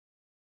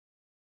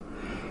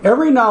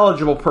Every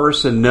knowledgeable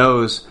person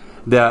knows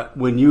that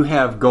when you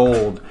have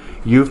gold,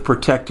 you've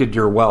protected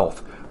your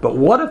wealth. But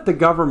what if the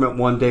government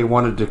one day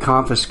wanted to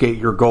confiscate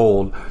your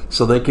gold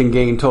so they can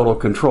gain total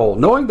control,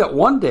 knowing that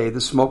one day the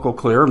smoke will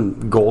clear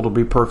and gold will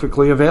be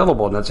perfectly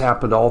available, and that's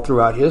happened all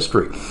throughout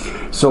history.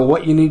 So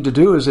what you need to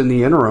do is, in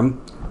the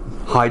interim,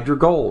 hide your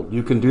gold.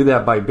 You can do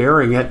that by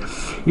burying it.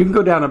 You can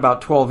go down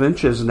about 12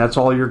 inches, and that's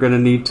all you're going to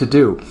need to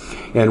do.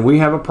 And we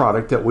have a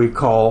product that we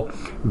call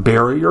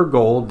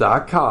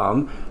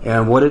buryyourgold.com,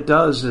 and what it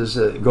does is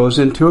it goes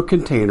into a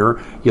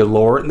container. You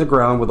lower it in the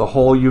ground with a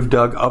hole you've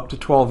dug up to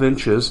 12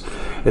 inches.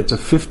 It's a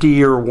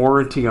 50-year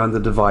warranty on the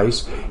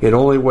device. It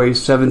only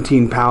weighs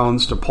 17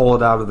 pounds to pull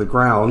it out of the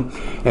ground,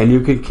 and you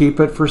can keep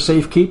it for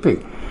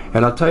safekeeping.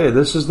 And I'll tell you,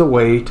 this is the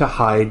way to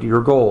hide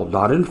your gold,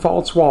 not in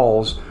false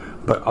walls,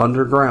 but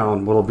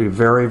underground. Will be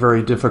very,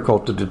 very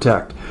difficult to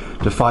detect.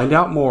 To find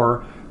out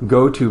more,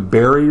 go to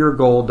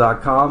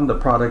buryyourgold.com. The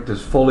product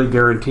is fully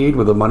guaranteed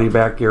with a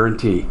money-back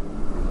guarantee.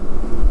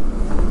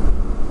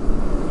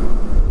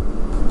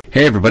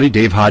 Hey everybody,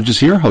 Dave Hodges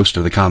here, host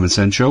of The Common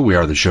Sense Show. We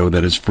are the show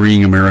that is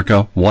freeing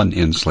America one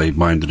enslaved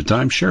mind at a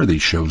time. Share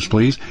these shows,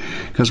 please,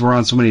 because we're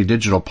on so many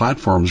digital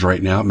platforms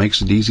right now. It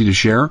makes it easy to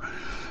share.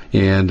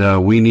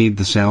 And we need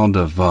the sound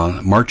of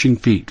marching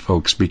feet,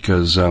 folks,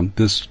 because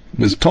this,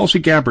 as Tulsi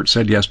Gabbard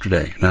said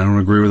yesterday, and I don't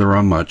agree with her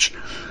on much,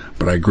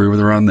 but I agree with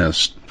her on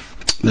this.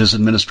 This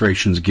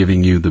administration's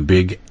giving you the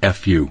big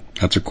F-U.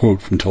 That's a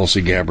quote from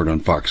Tulsi Gabbard on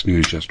Fox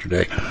News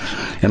yesterday.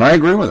 And I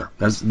agree with her.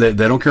 They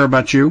don't care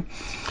about you.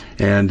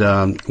 And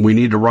we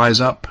need to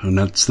rise up, and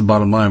that's the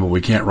bottom line, but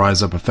we can't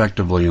rise up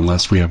effectively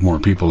unless we have more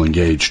people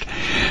engaged.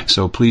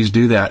 So please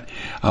do that.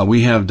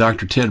 We have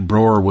Dr. Ted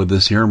Broer with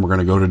us here, and we're going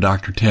to go to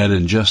Dr. Ted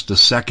in just a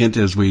second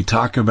as we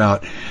talk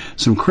about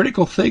some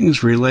critical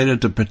things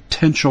related to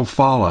potential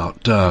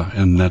fallout,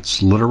 and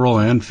that's literal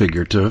and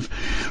figurative.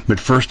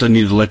 But first, I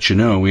need to let you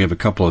know we have a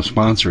couple of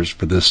sponsors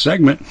for this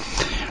segment.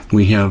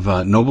 We have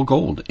Noble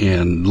Gold,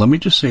 and let me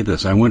just say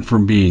this. I went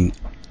from being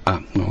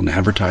an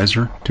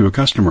advertiser to a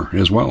customer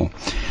as well.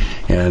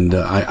 And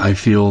I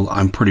feel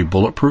I'm pretty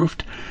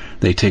bulletproofed.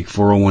 They take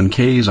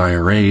 401ks,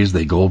 IRAs,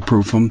 they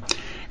gold-proof them.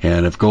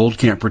 And if gold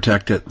can't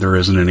protect it, there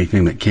isn't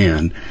anything that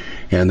can.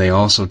 And they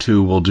also,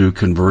 too, will do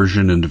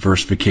conversion and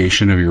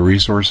diversification of your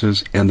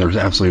resources. And there's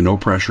absolutely no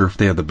pressure if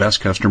they have the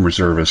best customer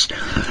service.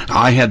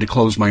 I had to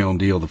close my own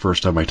deal the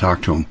first time I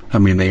talked to them. I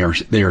mean, they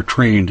are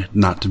trained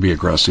not to be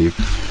aggressive.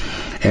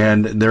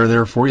 And they're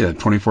there for you,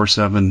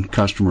 24/7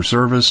 customer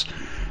service.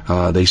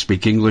 They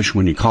speak English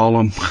when you call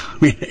them. I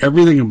mean,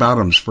 everything about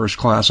them is first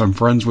class. I'm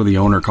friends with the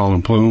owner,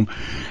 Colin Plume.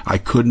 I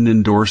couldn't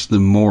endorse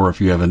them more.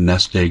 If you have a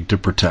nest egg to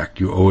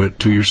protect, you owe it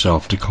to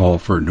yourself to call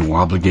for a no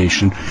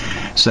obligation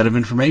set of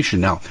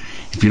information. Now,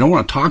 if you don't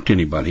want to talk to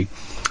anybody,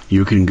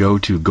 you can go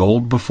to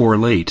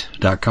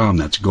goldbeforelate.com.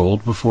 That's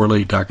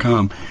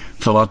goldbeforelate.com.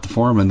 Fill out the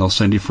form, and they'll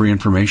send you free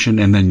information,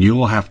 and then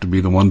you'll have to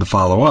be the one to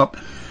follow up.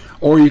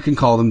 Or you can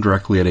call them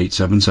directly at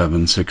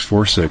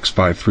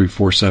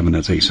 877-646-5347.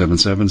 That's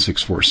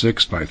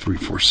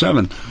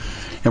 877-646-5347.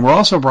 And we're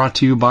also brought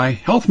to you by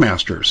Health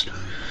Masters.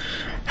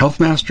 Health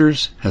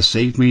Masters has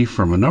saved me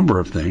from a number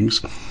of things,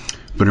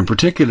 but in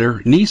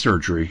particular, knee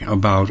surgery.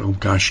 About,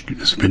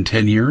 it's been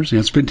 10 years?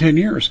 Yeah, it's been 10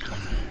 years.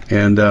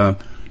 And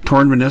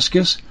torn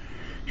meniscus.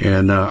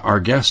 And our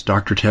guest,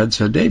 Dr. Ted,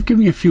 said, Dave, give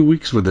me a few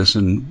weeks with this.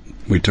 And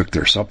we took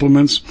their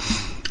supplements.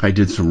 I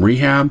did some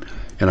rehab.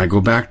 And I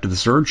go back to the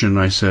surgeon, and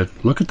I said,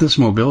 look at this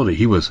mobility.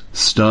 He was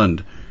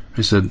stunned.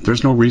 I said,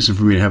 there's no reason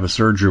for me to have a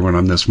surgery when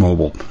I'm this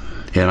mobile.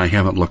 And I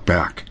haven't looked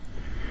back.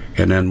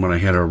 And then when I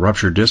had a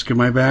ruptured disc in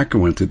my back, I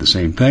went through the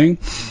same thing.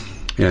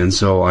 And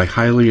so I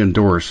highly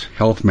endorse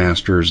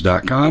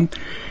healthmasters.com.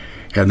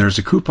 And there's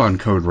a coupon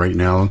code right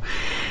now.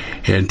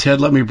 And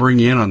Ted, let me bring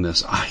you in on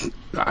this.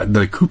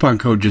 The coupon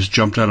code just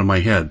jumped out of my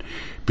head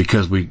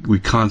because we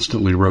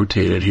constantly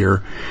rotate it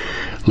here.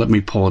 Let me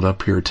pull it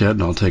up here, Ted,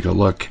 and I'll take a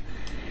look.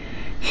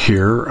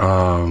 Here,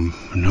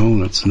 no,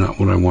 that's not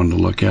what I wanted to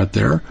look at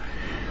there.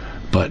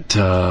 But,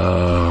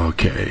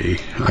 okay,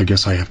 I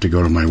guess I have to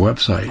go to my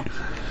website.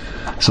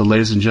 So,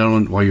 ladies and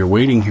gentlemen, while you're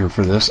waiting here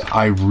for this,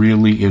 I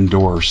really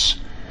endorse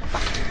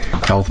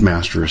Health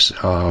Masters,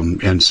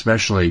 and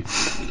especially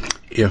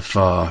if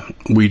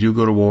we do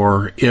go to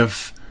war,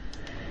 if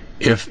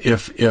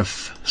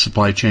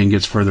supply chain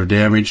gets further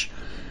damaged,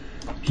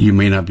 you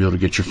may not be able to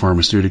get your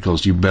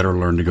pharmaceuticals. You better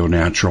learn to go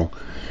natural.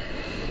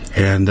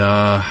 And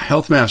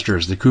Health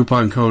Masters, the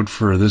coupon code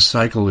for this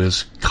cycle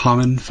is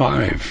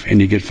COMMON5,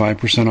 and you get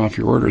 5% off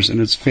your orders, and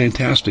it's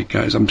fantastic,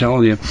 guys. I'm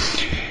telling you,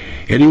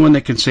 anyone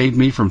that can save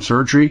me from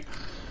surgery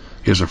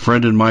is a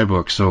friend in my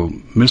book. So,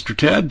 Mr.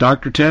 Ted,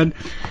 Dr. Ted,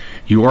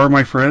 you are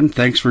my friend.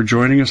 Thanks for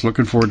joining us.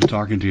 Looking forward to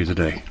talking to you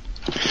today.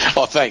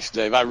 Oh, thanks,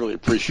 Dave. I really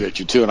appreciate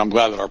you, too, and I'm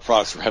glad that our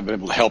products have been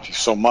able to help you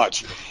so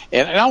much.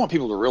 And I want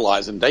people to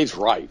realize, and Dave's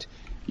right,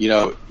 you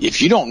know,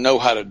 if you don't know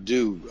how to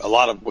do a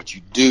lot of what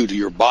you do to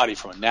your body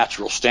from a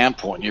natural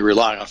standpoint, and you're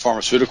relying on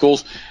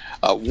pharmaceuticals,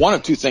 one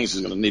of two things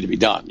is going to need to be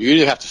done. You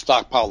either have to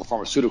stockpile the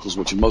pharmaceuticals,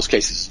 which in most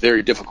cases is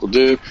very difficult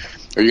to do,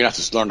 or you're going to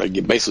have to learn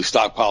to basically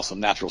stockpile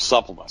some natural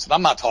supplements. And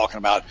I'm not talking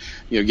about,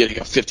 getting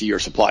a 50-year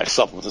supply of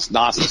supplements. That's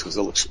nonsense because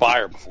they'll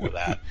expire before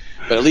that.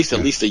 But at least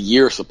a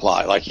year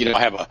supply. Like,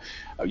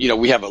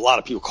 we have a lot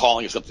of people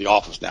calling us up to the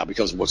office now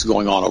because of what's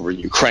going on over in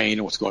Ukraine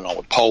and what's going on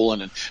with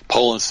Poland, and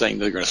Poland's saying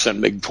they're going to send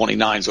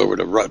MiG-29s over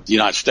to the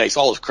United States,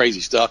 all this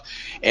crazy stuff.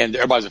 And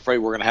everybody's afraid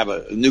we're going to have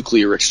a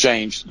nuclear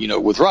exchange,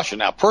 with Russia.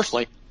 Now,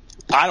 personally,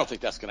 I don't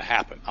think that's going to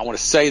happen. I want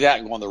to say that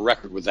and go on the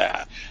record with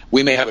that.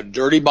 We may have a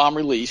dirty bomb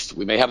released.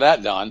 We may have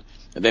that done.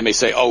 And they may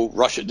say, oh,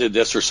 Russia did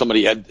this or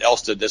somebody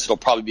else did this. It'll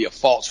probably be a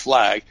false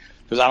flag,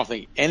 because I don't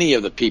think any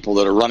of the people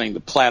that are running the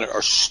planet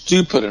are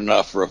stupid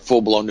enough for a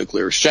full-blown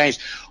nuclear exchange,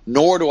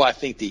 nor do I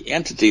think the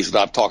entities that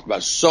I've talked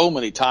about so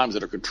many times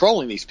that are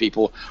controlling these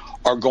people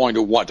are going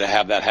to want to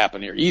have that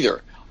happen here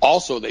either.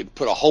 Also, they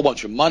put a whole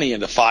bunch of money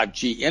into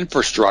 5G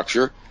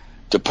infrastructure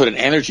to put an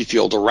energy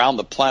field around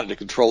the planet to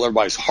control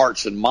everybody's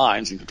hearts and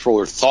minds and control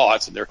their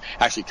thoughts. And they're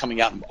actually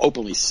coming out and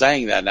openly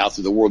saying that now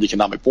through the World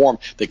Economic Forum.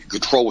 They can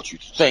control what you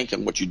think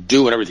and what you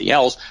do and everything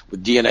else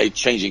with DNA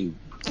changing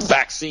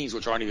vaccines,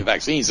 which aren't even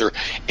vaccines. They're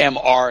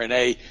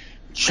mRNA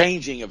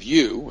changing of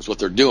you is what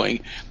they're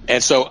doing.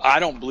 And so I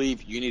don't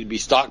believe you need to be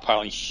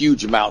stockpiling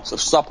huge amounts of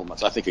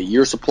supplements. I think a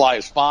year supply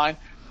is fine.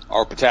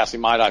 Our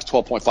potassium iodide is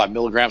 12.5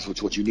 milligrams, which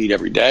is what you need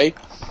every day.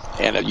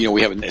 And,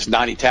 it's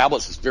 90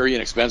 tablets. It's very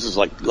inexpensive. It's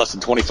like less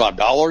than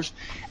 $25.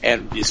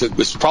 And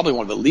it's probably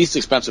one of the least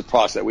expensive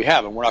products that we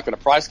have. And we're not going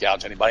to price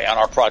gouge anybody. And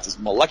our product is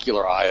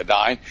molecular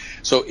iodine.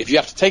 So if you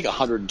have to take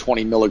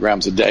 120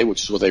 milligrams a day,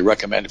 which is what they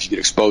recommend if you get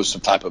exposed to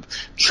some type of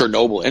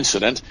Chernobyl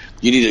incident,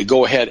 you need to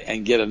go ahead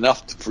and get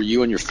enough for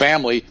you and your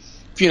family,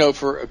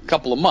 for a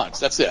couple of months.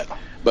 That's it.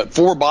 But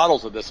 4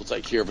 bottles of this will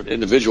take care of an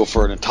individual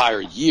for an entire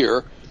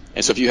year.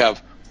 And so if you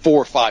have 4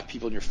 or 5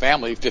 people in your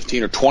family,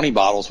 15 or 20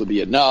 bottles would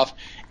be enough,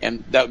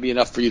 and that would be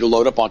enough for you to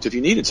load up onto if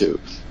you needed to.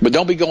 But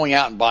don't be going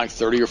out and buying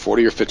 30 or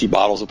 40 or 50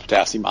 bottles of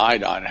potassium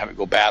iodine and have it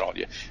go bad on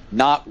you.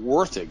 Not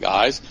worth it,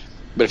 guys.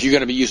 But if you're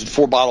going to be using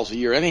 4 bottles a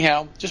year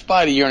anyhow, just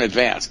buy it a year in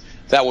advance.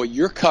 That way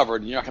you're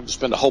covered and you're not going to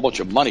spend a whole bunch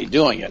of money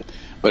doing it.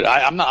 But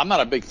I'm not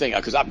a big thing,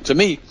 because to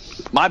me,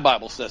 my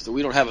Bible says that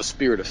we don't have a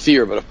spirit of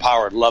fear, but of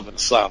power and love and a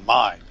sound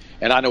mind.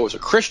 And I know as a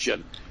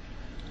Christian,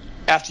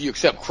 after you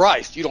accept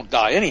Christ, you don't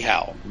die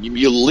anyhow.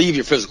 You leave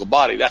your physical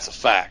body. That's a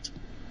fact.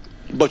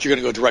 But you're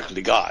going to go directly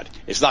to God.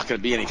 It's not going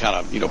to be any kind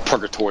of,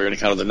 purgatory or any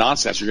kind of the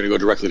nonsense. You're going to go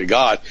directly to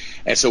God.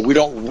 And so we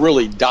don't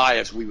really die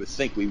as we would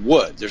think we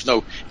would. There's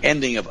no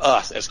ending of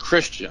us as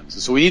Christians.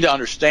 And so we need to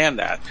understand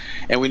that.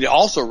 And we need to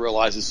also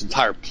realize this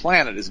entire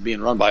planet is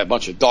being run by a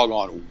bunch of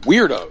doggone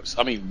weirdos.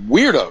 I mean,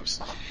 weirdos.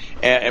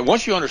 And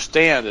once you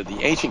understand that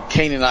the ancient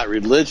Canaanite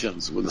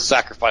religions, with the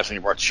sacrificing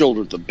of our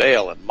children to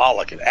Baal and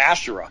Moloch and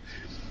Asherah,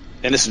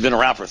 and this has been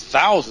around for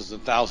thousands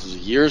and thousands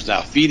of years now,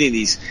 feeding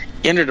these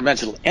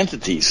interdimensional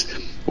entities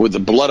with the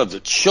blood of the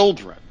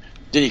children.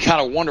 Then you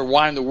kind of wonder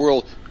why in the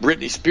world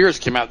Britney Spears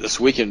came out this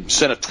week and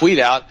sent a tweet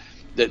out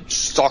that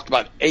talked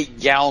about 8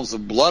 gallons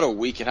of blood a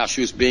week and how she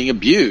was being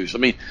abused. I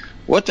mean,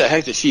 what the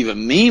heck does she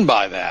even mean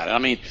by that? I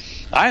mean,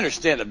 I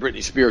understand that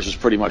Britney Spears is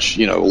pretty much,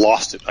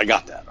 lost it. I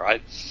got that,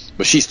 right?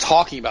 But she's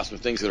talking about some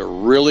things that are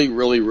really,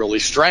 really, really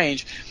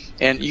strange.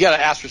 And you got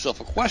to ask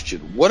yourself a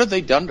question. What have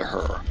they done to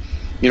her?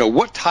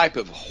 What type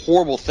of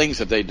horrible things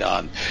have they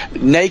done?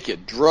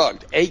 Naked,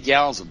 drugged, 8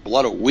 gallons of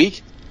blood a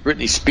week.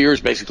 Britney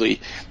Spears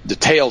basically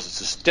details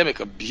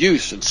systemic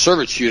abuse and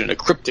servitude in a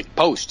cryptic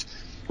post,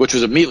 which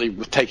was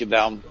immediately taken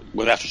down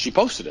after she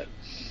posted it.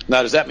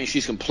 Now, does that mean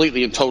she's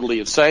completely and totally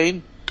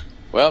insane?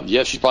 Well,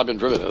 yes, she's probably been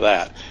driven to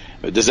that.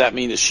 But does that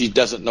mean that she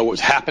doesn't know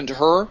what's happened to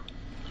her?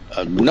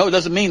 No, it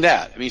doesn't mean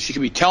that. I mean, she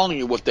could be telling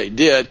you what they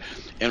did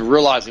and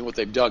realizing what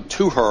they've done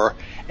to her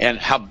and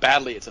how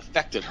badly it's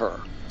affected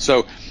her.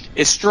 So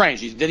it's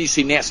strange. Then you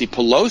see Nancy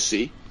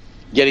Pelosi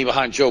getting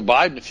behind Joe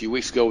Biden a few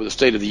weeks ago with the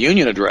State of the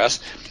Union address,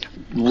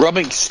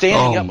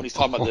 standing up when he's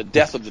talking about the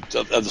death of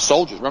the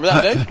soldiers. Remember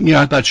that, Dave?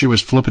 Yeah, I thought she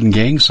was flipping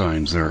gang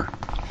signs there.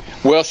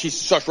 Well, she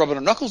starts rubbing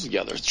her knuckles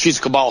together. She's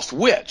a Kabbalist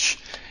witch.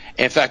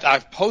 In fact,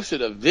 I've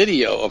posted a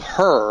video of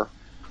her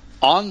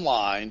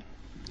online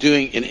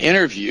doing an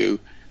interview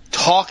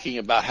talking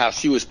about how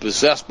she was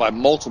possessed by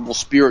multiple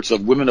spirits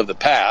of women of the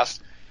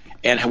past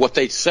and what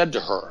they said to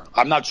her.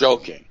 I'm not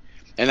joking.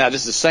 And now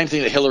this is the same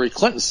thing that Hillary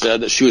Clinton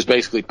said, that she was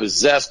basically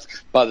possessed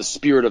by the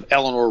spirit of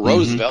Eleanor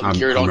Roosevelt and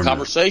carried on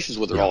conversations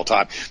with her all the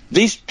time.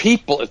 These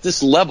people at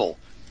this level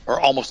are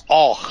almost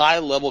all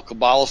high-level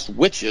Kabbalist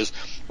witches,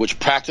 which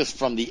practice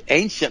from the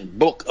ancient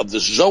book of the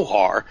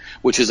Zohar,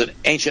 which is an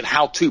ancient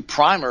how-to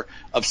primer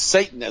of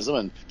Satanism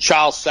and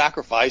child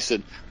sacrifice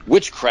and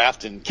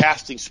witchcraft and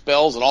casting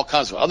spells and all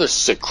kinds of other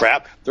sick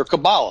crap. They're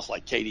Kabbalists,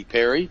 like Katy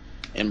Perry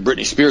and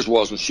Britney Spears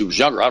was when she was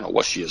younger. I don't know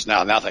what she is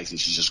now. Now I think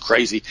she's just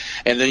crazy.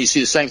 And then you see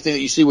the same thing that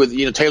you see with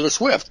Taylor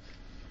Swift.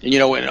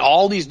 And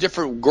all these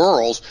different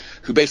girls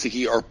who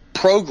basically are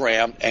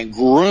programmed and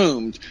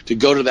groomed to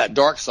go to that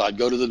dark side,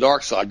 go to the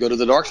dark side, go to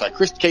the dark side.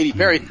 Katy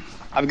Perry,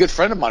 I have a good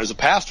friend of mine who's a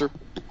pastor.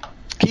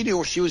 He knew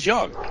when she was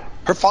young.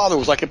 Her father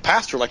was like a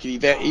pastor, like an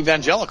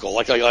evangelical,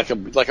 like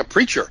a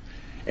preacher.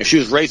 And she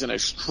was raised in an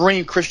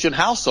extreme Christian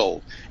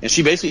household. And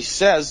she basically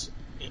says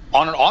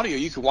on an audio,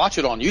 you can watch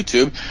it on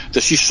YouTube,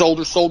 that she sold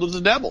her soul to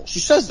the devil. She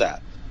says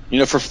that,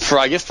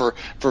 for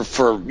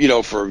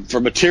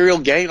material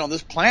gain on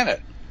this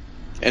planet.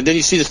 And then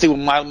you see this thing with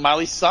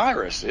Miley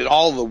Cyrus and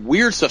all the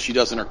weird stuff she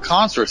does in her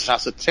concerts, how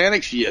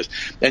satanic she is.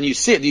 And you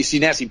see it. You see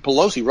Nancy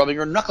Pelosi rubbing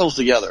her knuckles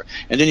together.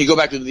 And then you go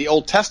back to the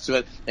Old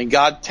Testament, and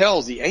God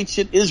tells the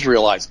ancient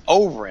Israelites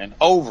over and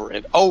over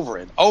and over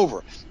and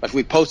over, like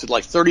we posted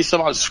like 30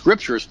 some odd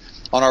scriptures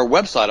on our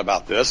website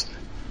about this,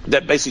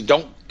 that basically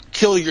don't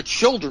kill your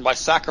children by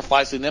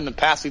sacrificing them and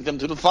passing them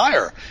to the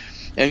fire.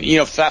 And,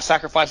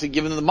 sacrificing,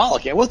 giving them to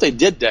Moloch. And what they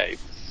did,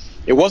 Dave,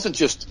 it wasn't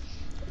just...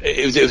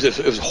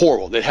 It was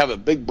horrible. They'd have a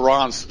big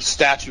bronze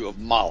statue of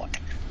Moloch,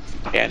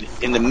 and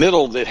in the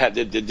middle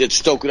they'd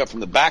stoke it up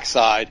from the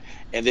backside,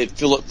 and they'd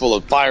fill it full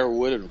of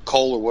firewood and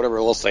coal or whatever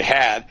else they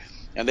had,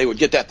 and they would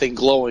get that thing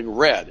glowing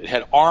red. It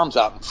had arms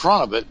out in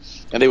front of it,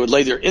 and they would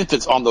lay their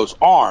infants on those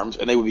arms,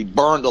 and they would be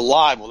burned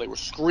alive while they were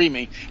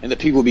screaming, and the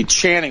people would be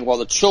chanting while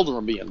the children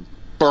were being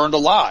burned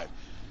alive.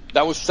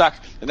 That was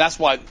and that's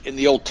why in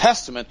the Old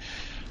Testament,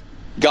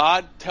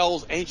 God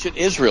tells ancient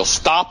Israel,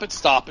 stop it,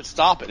 stop it,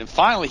 stop it. And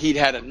finally, he'd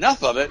had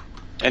enough of it,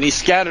 and he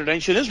scattered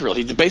ancient Israel.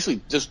 He basically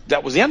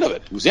that was the end of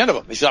it. It was the end of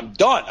it. He said, I'm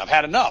done. I've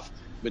had enough.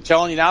 I've been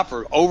telling you now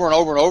for over and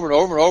over and over and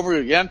over and over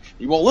again.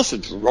 You won't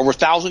listen. For over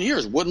 1,000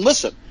 years, wouldn't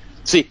listen.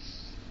 See,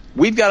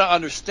 we've got to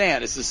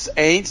understand it's this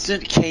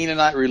ancient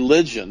Canaanite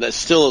religion that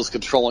still is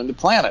controlling the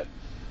planet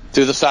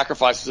through the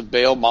sacrifices of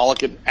Baal,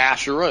 Moloch, and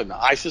Asherah, and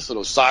Isis, and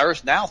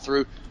Osiris, now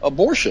through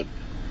abortion.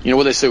 You know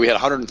what they say? We had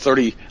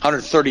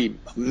 130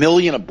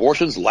 million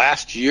abortions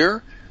last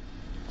year,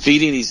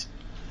 feeding these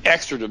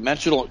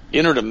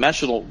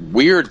interdimensional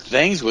weird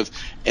things with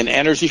an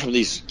energy from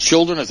these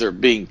children as they're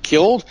being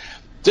killed.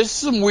 This is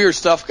some weird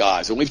stuff,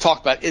 guys, and we've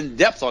talked about in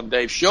depth on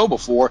Dave's show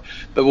before,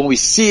 but when we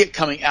see it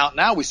coming out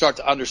now, we start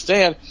to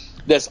understand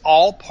that's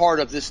all part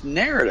of this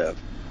narrative.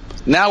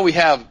 Now we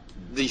have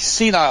the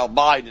senile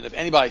Biden, if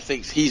anybody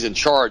thinks he's in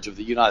charge of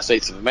the United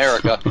States of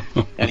America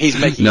and he's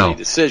making any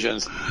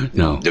decisions.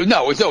 No,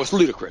 it's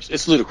ludicrous.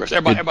 It's ludicrous.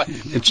 Everybody.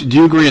 Do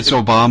you agree it's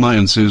Obama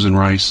and Susan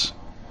Rice?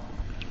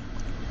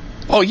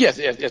 Oh, yes,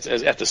 it's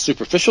at the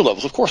superficial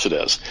levels. Of course it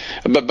is.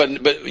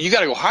 But you got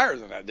to go higher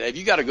than that, Dave.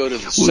 You got to go to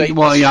the Satan.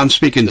 Well, yeah, I'm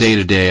speaking day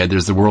to day.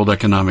 There's the World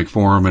Economic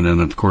Forum, and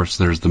then, of course,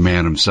 there's the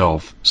man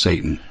himself,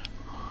 Satan.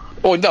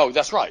 Oh, no,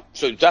 that's right.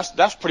 So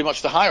that's pretty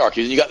much the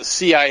hierarchy. You got the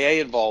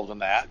CIA involved in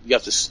that. You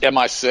got the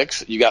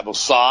MI6. You got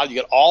Mossad. You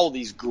got all of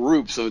these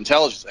groups of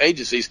intelligence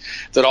agencies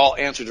that all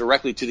answer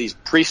directly to these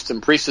priests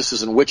and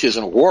priestesses and witches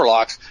and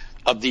warlocks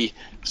of the.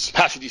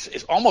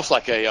 It's almost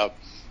like a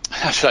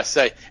how should I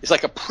say? It's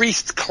like a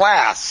priest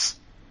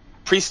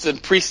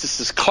and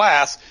priestesses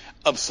class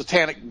of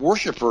satanic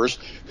worshipers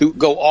who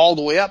go all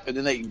the way up, and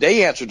then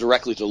they answer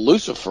directly to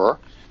Lucifer.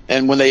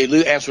 And when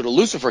they answer to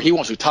Lucifer, he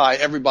wants to tie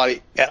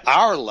everybody at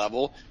our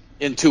level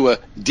into a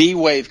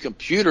D-Wave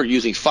computer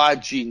using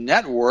 5G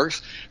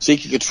networks so he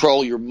can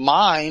control your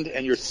mind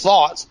and your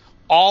thoughts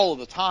all of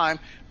the time,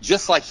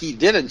 just like he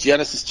did in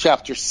Genesis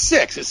chapter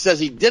 6. It says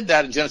he did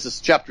that in Genesis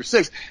chapter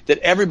 6, that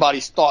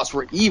everybody's thoughts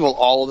were evil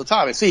all of the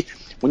time. And see,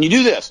 when you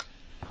do this,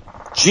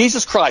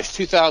 Jesus Christ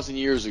 2,000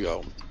 years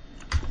ago,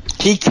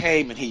 he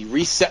came and he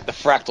reset the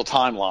fractal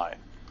timeline.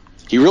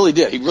 He really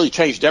did. He really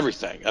changed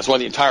everything. That's why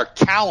the entire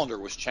calendar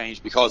was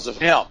changed, because of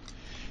him.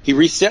 He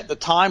reset the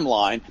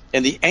timeline,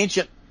 and the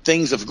ancient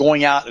things of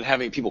going out and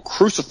having people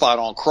crucified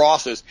on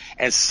crosses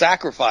and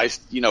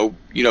sacrificed,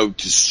 to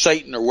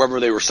Satan or wherever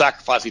they were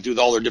sacrificing to,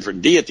 all their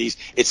different deities,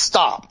 it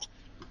stopped.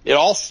 It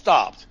all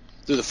stopped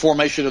through the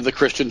formation of the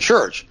Christian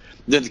church.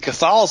 Then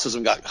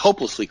Catholicism got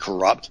hopelessly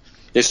corrupt.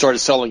 They started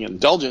selling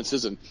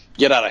indulgences and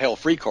get-out-of-hell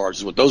free cards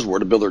is what those were,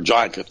 to build their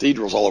giant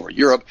cathedrals all over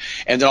Europe.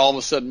 And then all of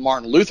a sudden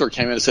Martin Luther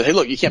came in and said, hey,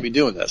 look, you can't be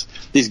doing this.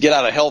 These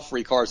get-out-of-hell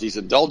free cards, these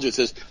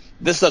indulgences,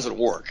 this doesn't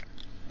work.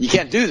 You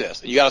can't do this.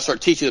 And you got to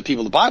start teaching the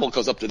people the Bible,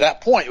 because up to that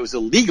point it was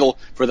illegal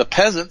for the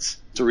peasants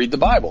to read the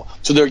Bible.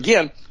 So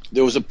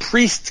there was a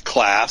priest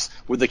class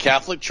with the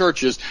Catholic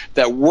churches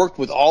that worked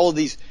with all of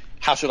these,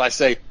 how should I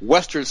say,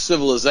 Western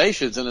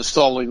civilizations, and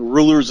installing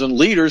rulers and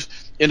leaders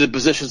into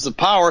positions of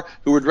power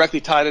who were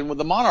directly tied in with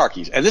the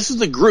monarchies. And this is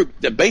the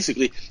group that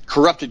basically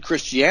corrupted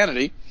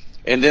Christianity,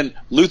 and then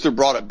Luther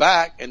brought it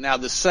back, and now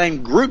the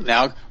same group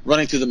now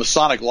running through the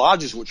Masonic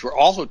lodges, which were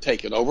also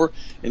taken over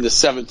in the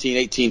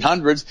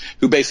 1800s,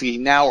 who basically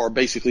now are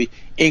basically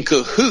in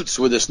cahoots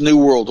with this New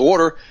World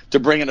Order to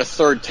bring in a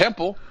third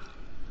temple,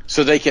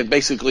 so they can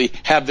basically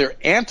have their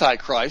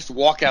Antichrist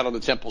walk out on the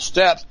temple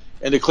steps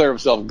and declare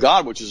himself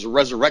God, which is a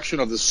resurrection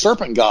of the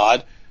serpent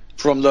god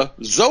from the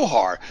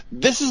Zohar.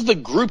 This is the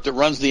group that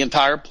runs the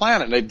entire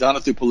planet. They've done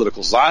it through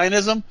political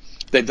Zionism.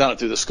 They've done it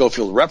through the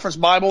Schofield Reference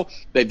Bible.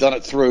 They've done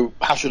it through,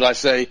 how should I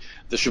say,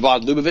 the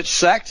Chabad Lubavitch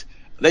sect.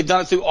 They've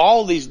done it through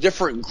all these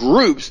different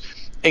groups,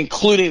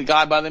 including a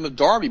guy by the name of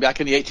Darby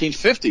back in the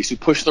 1850s who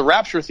pushed the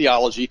rapture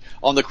theology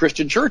on the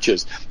Christian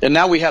churches. And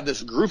now we have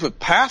this group of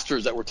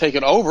pastors that were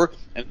taken over.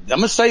 And I'm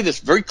going to say this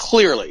very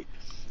clearly.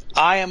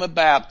 I am a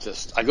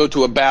Baptist. I go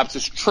to a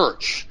Baptist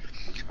church.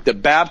 The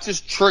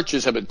Baptist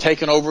churches have been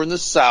taken over in the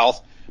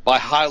South by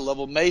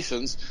high-level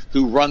Masons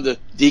who run the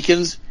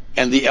deacons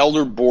and the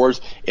elder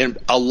boards in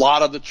a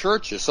lot of the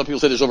churches. Some people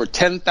say there's over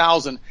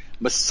 10,000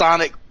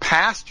 Masonic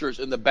pastors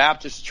in the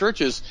Baptist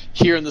churches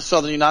here in the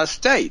southern United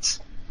States.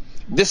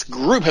 This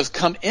group has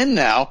come in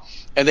now,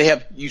 and they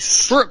have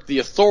usurped the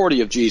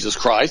authority of Jesus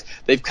Christ.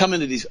 They've come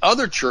into these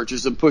other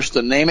churches and pushed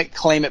the name it,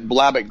 claim it,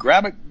 blab it,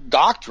 grab it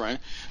doctrine,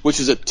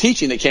 which is a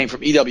teaching that came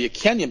from E.W.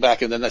 Kenyon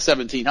back in the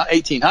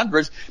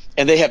 1800s,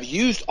 and they have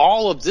used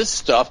all of this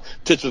stuff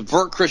to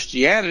subvert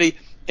Christianity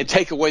and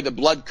take away the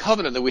blood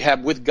covenant that we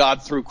have with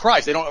God through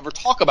Christ. They don't ever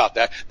talk about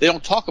that. They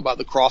don't talk about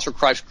the cross or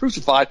Christ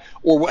crucified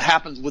or what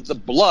happens with the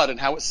blood and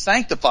how it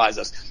sanctifies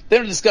us. They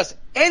don't discuss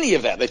any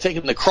of that. They've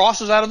taken the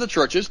crosses out of the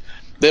churches.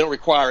 They don't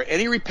require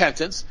any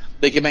repentance.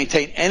 They can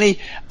maintain any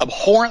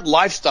abhorrent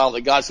lifestyle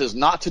that God says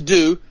not to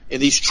do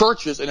in these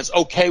churches, and it's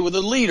okay with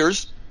the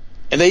leaders.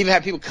 And they even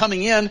have people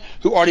coming in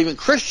who aren't even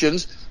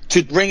Christians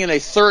to bring in a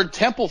third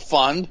temple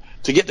fund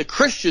to get the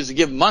Christians to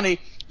give money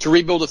to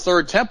rebuild a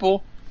third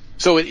temple.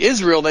 So in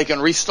Israel, they can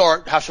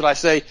restart, how should I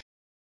say?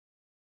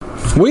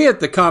 We at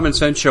the Common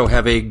Sense Show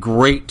have a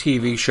great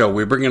TV show.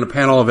 We bring in a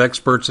panel of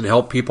experts and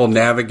help people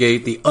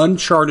navigate the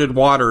uncharted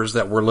waters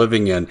that we're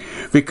living in.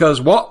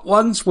 Because what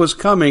once was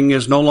coming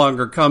is no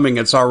longer coming.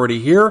 It's already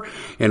here,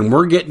 and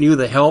we're getting you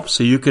the help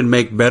so you can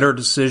make better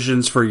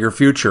decisions for your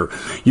future.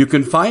 You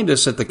can find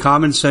us at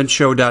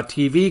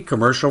thecommonsenseshow.tv,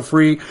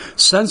 commercial-free,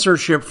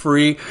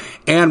 censorship-free,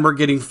 and we're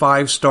getting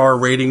 5-star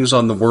ratings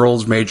on the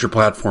world's major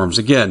platforms.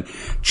 Again,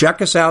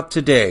 check us out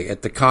today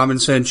at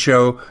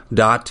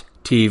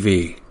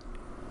thecommonsenseshow.tv.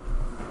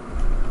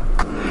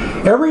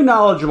 Every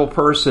knowledgeable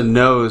person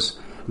knows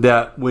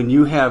that when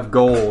you have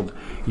gold,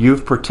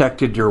 you've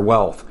protected your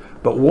wealth.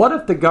 But what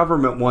if the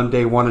government one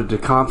day wanted to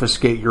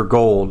confiscate your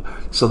gold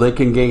so they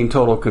can gain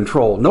total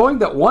control, knowing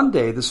that one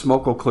day the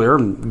smoke will clear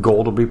and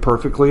gold will be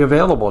perfectly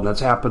available, and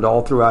that's happened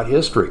all throughout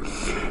history.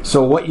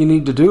 So what you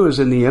need to do is,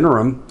 in the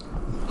interim,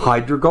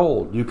 hide your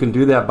gold. You can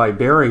do that by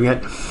burying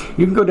it.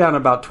 You can go down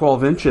about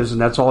 12 inches, and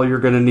that's all you're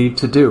going to need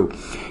to do.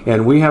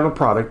 And we have a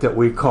product that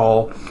we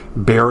call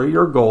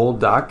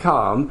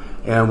buryyourgold.com,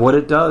 and what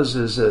it does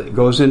is it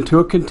goes into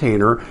a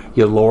container.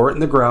 You lower it in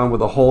the ground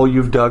with a hole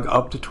you've dug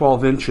up to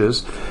 12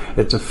 inches.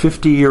 It's a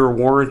 50-year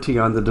warranty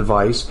on the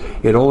device.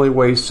 It only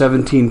weighs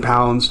 17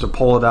 pounds to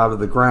pull it out of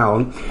the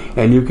ground,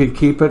 and you can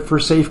keep it for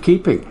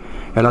safekeeping.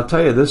 And I'll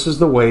tell you, this is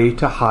the way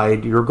to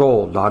hide your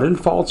gold. Not in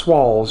false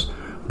walls,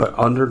 but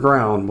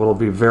underground will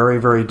be very,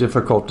 very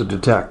difficult to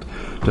detect.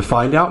 To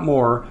find out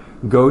more,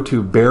 go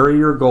to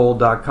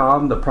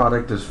buryyourgold.com. The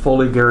product is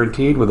fully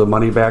guaranteed with a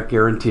money-back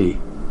guarantee.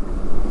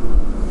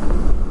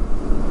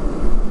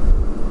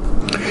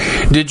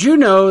 Did you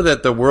know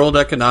that the World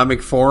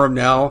Economic Forum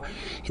now,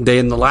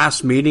 in the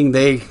last meeting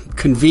they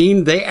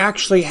convened, they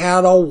actually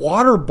had a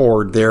water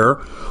board there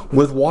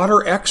with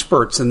water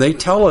experts, and they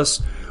tell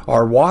us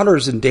our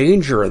water's in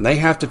danger and they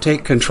have to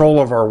take control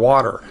of our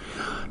water.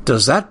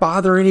 Does that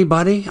bother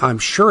anybody? I'm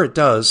sure it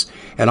does.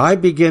 And I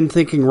begin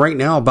thinking right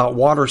now about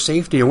water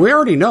safety. And we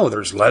already know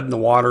there's lead in the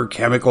water,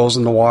 chemicals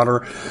in the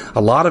water.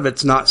 A lot of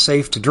it's not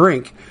safe to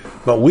drink.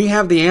 But we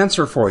have the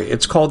answer for you.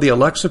 It's called the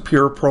Alexa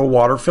Pure Pro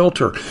Water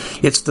Filter.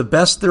 It's the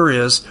best there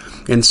is,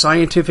 and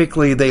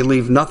scientifically they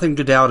leave nothing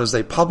to doubt as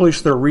they publish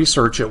their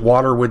research at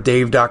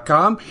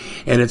waterwithdave.com,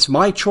 and it's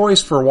my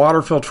choice for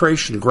water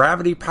filtration.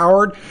 Gravity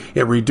powered,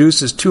 it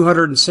reduces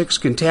 206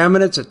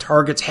 contaminants, it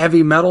targets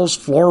heavy metals,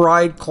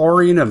 fluoride,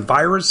 chlorine, and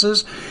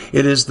viruses.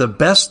 It is the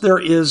best there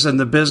is in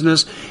the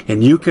business,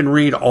 and you can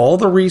read all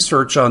the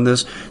research on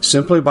this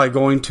simply by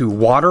going to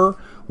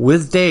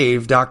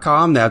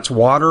waterwithdave.com. That's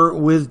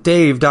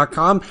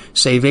waterwithdave.com.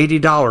 Save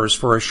 $80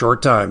 for a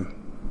short time.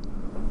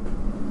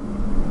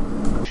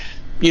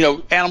 You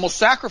know, animal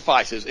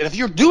sacrifices. And if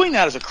you're doing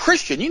that as a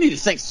Christian, you need to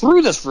think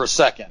through this for a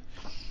second.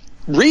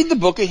 Read the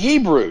book of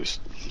Hebrews.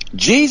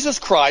 Jesus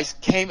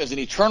Christ came as an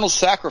eternal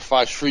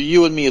sacrifice for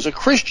you and me as a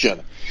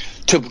Christian.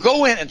 To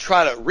go in and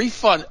try to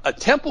refund a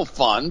temple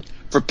fund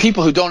for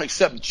people who don't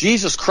accept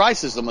Jesus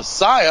Christ as the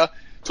Messiah,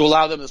 to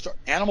allow them to start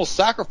animal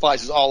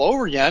sacrifices all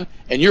over again,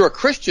 and you're a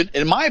Christian,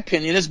 in my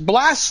opinion, is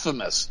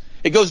blasphemous.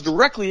 It goes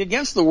directly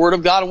against the Word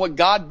of God and what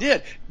God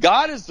did.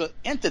 God is the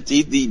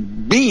entity, the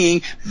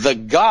being, the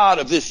God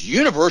of this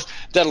universe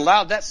that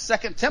allowed that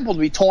second temple to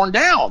be torn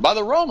down by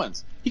the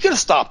Romans. He could have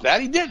stopped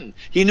that. He didn't.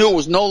 He knew it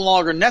was no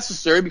longer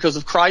necessary because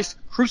of Christ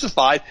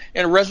crucified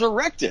and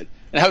resurrected,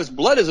 and how his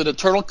blood is an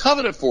eternal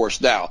covenant for us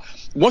now.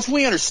 Once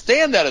we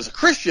understand that as a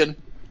Christian,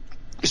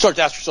 you start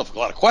to ask yourself a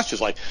lot of questions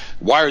like,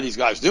 why are these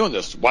guys doing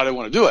this? Why do they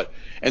want to do it?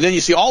 And then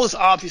you see all this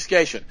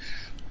obfuscation.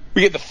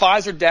 We get the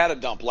Pfizer data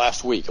dump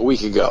last week, a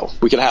week and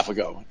a half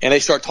ago, and they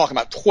start talking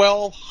about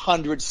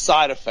 1,200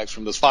 side effects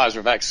from this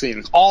Pfizer vaccine,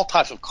 and all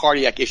types of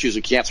cardiac issues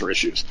and cancer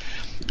issues.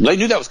 They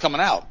knew that was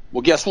coming out.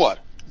 Well, guess what?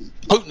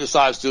 Putin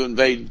decides to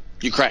invade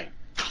Ukraine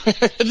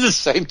at the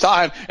same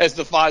time as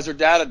the Pfizer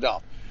data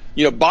dump.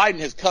 You know, Biden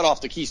has cut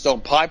off the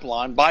Keystone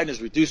Pipeline. Biden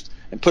has reduced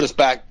and put us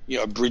back,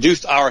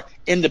 reduced our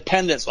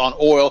independence on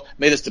oil,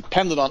 made us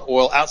dependent on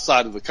oil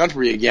outside of the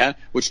country again,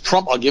 which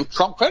I'll give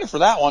Trump credit for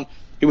that one.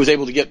 He was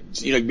able to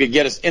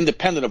get us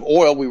independent of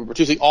oil. We were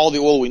producing all the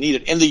oil we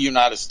needed in the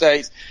United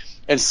States.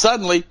 And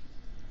suddenly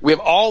we have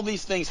all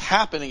these things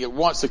happening at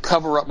once to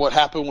cover up what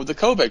happened with the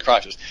COVID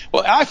crisis.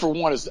 Well,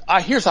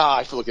 here's how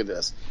I look at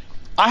this.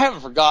 I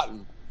haven't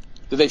forgotten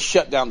that they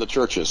shut down the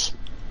churches.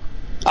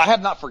 I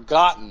have not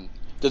forgotten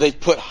that they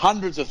put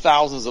hundreds of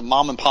thousands of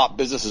mom and pop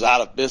businesses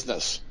out of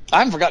business. I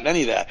haven't forgotten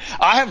any of that.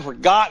 I haven't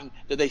forgotten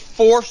that they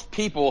forced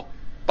people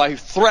by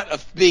threat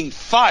of being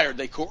fired.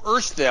 They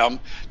coerced them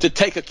to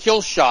take a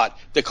kill shot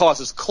that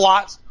causes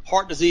clots,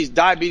 heart disease,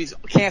 diabetes,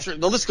 cancer.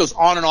 The list goes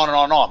on and on and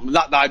on and on.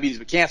 Not diabetes,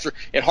 but cancer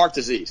and heart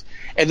disease.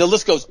 And the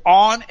list goes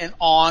on and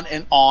on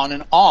and on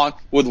and on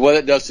with what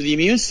it does to the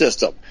immune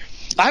system.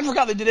 I haven't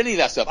forgotten they did any of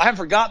that stuff. I haven't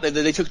forgotten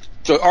that they took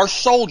our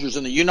soldiers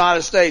in the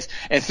United States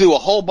and threw a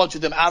whole bunch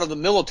of them out of the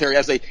military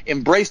as they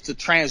embraced the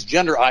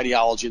transgender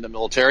ideology in the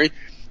military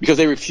because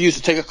they refused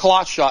to take a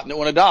clot shot and didn't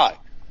want to die.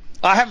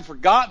 I haven't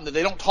forgotten that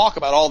they don't talk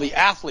about all the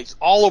athletes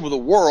all over the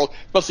world,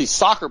 especially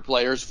soccer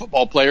players,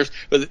 football players,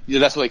 but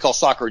that's what they call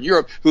soccer in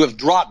Europe, who have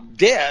dropped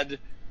dead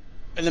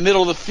in the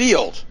middle of the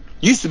field.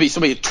 Used to be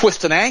somebody would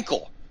twist an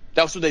ankle.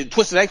 That was when they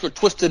twist an ankle or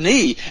twist a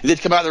knee, and they'd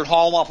come out there and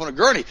haul them off on a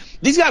gurney.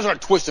 These guys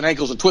aren't twisting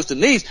ankles and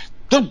twisting knees.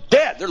 They're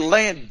dead. They're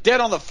laying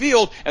dead on the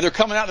field, and they're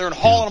coming out there and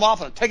hauling them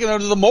off and taking them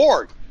to the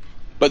morgue.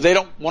 But they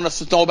don't want us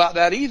to know about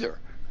that either.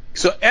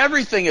 So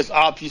everything is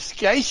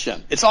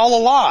obfuscation. It's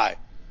all a lie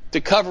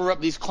to cover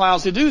up these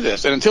clowns who do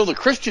this. And until the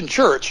Christian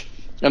church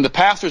and the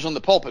pastors on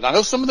the pulpit, I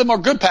know some of them are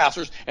good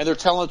pastors and they're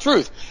telling the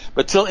truth,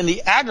 but till in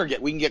the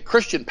aggregate we can get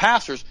Christian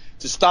pastors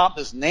to stop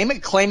this name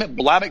it, claim it,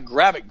 blab it,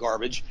 grab it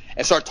garbage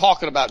and start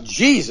talking about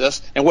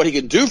Jesus and what he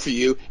can do for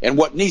you and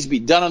what needs to be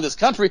done in this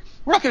country,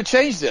 we're not going to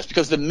change this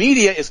because the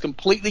media is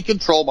completely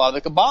controlled by the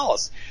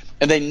Kabbalists.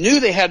 And they knew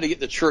they had to get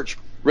the church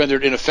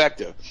rendered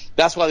ineffective.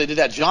 That's why they did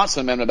that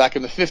Johnson Amendment back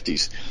in the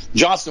 50s.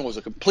 Johnson was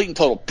a complete and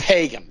total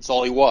pagan. That's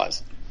all he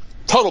was.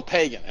 Total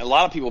pagan. And a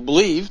lot of people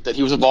believe that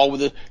he was involved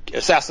with the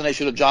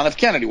assassination of John F.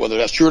 Kennedy. Whether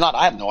that's true or not,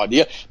 I have no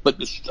idea.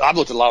 But I've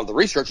looked at a lot of the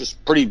research. It's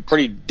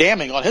pretty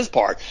damning on his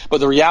part. But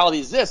the reality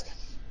is this.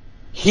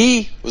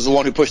 He was the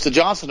one who pushed the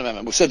Johnson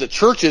Amendment, who said that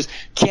churches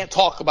can't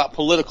talk about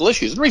political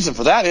issues. The reason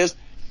for that is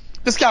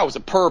this guy was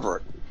a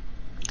pervert.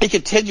 He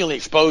continually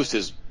exposed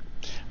his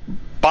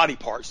body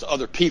parts to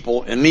other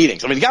people in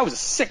meetings. I mean, the guy was a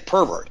sick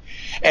pervert.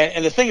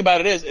 And the thing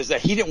about it is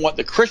that he didn't want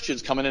the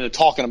Christians coming in and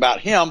talking about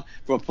him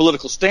from a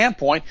political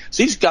standpoint.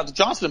 So he just got the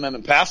Johnson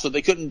Amendment passed so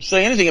they couldn't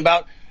say anything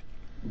about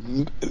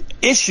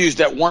issues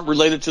that weren't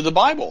related to the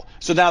Bible.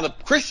 So now the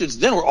Christians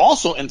then were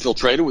also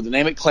infiltrated with the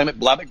name it, claim it,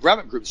 blab it, grab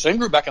it group. Same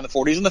group back in the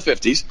 40s and the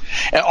 50s.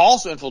 And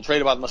also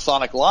infiltrated by the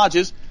Masonic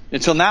lodges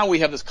until now we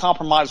have this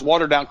compromised,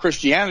 watered down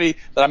Christianity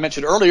that I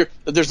mentioned earlier,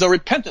 that there's no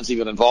repentance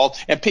even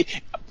involved. And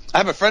I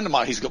have a friend of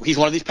mine, he's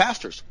one of these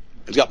pastors.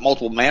 He's got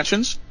multiple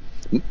mansions,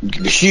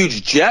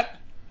 huge jet.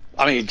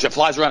 I mean, he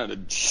flies around in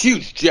a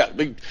huge jet,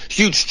 big,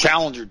 huge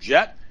Challenger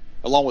jet,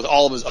 along with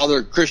all of his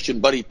other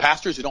Christian buddy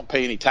pastors who don't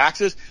pay any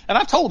taxes. And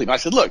I told him, I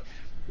said, look,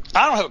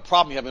 I don't have a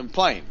problem you having a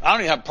plane. I don't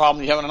even have a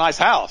problem you having a nice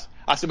house.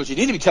 I said, but you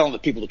need to be telling the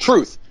people the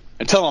truth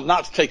and tell them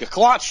not to take a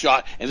clot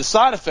shot and the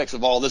side effects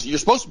of all this. You're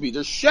supposed to be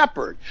their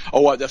shepherd.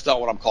 Oh, that's not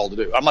what I'm called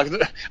to do. I'm like,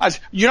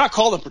 you're not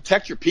called to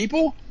protect your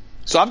people?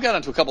 So I've got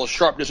into a couple of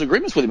sharp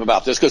disagreements with him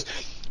about this because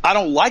I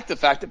don't like the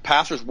fact that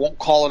pastors won't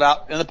call it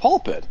out in the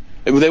pulpit.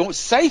 They won't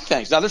say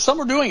things. Now, there's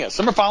some are doing it.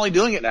 Some are finally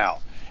doing it now.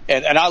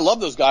 And I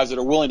love those guys that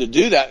are willing to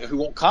do that and who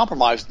won't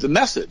compromise the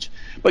message.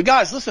 But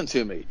guys, listen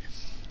to me.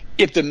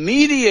 If the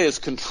media is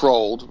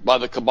controlled by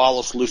the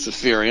Kabbalist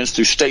Luciferians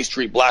through State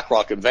Street,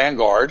 BlackRock, and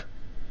Vanguard,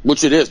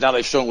 which it is, now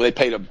they've shown they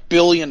paid $1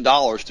 billion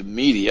to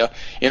media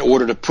in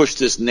order to push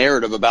this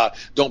narrative about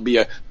don't be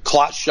a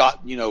clot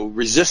shot,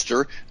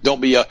 resistor, don't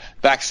be a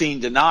vaccine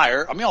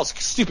denier. I mean, all this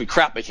stupid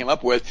crap they came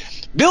up with.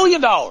 $1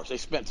 billion they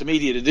spent to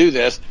media to do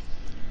this.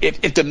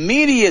 If the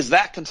media is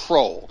that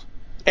controlled,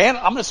 and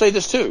I'm going to say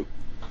this too,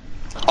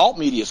 alt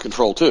media is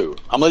controlled too.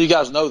 I'm letting you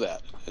guys know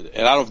that.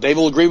 And I don't know if Dave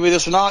will agree with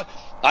this or not.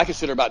 I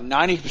consider about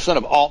 90%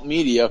 of alt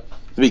media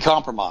to be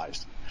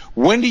compromised.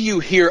 When do you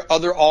hear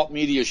other alt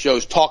media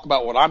shows talk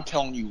about what I'm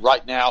telling you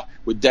right now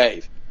with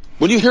Dave?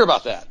 When do you hear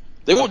about that?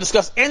 They won't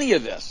discuss any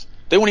of this.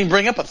 They won't even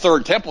bring up a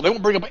third temple. They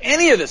won't bring up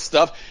any of this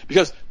stuff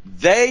because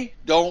they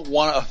don't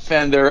want to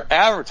offend their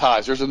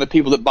advertisers and the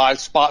people that buy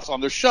spots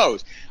on their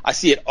shows. I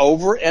see it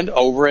over and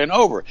over and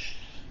over.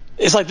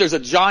 It's like there's a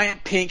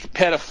giant pink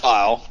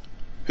pedophile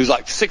who's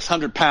like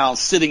 600 pounds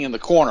sitting in the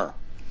corner.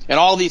 And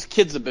all these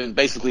kids have been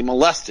basically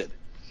molested.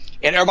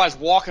 And everybody's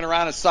walking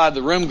around inside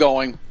the room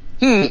going,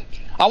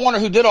 I wonder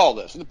who did all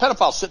this. And the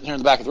pedophile's sitting here in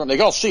the back of the room. They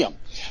can all see him.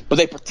 But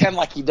they pretend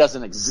like he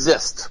doesn't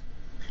exist.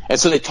 And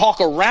so they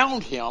talk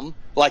around him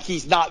like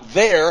he's not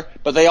there,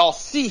 but they all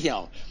see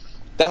him.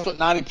 That's what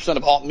 90%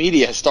 of alt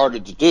media has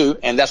started to do,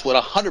 and that's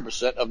what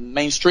 100% of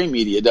mainstream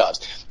media does.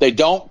 They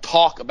don't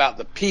talk about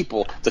the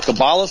people, the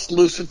Kabbalist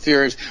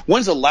Luciferians.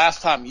 When's the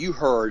last time you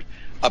heard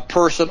a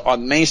person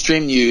on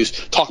mainstream news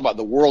talk about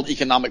the World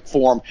Economic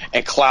Forum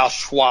and Klaus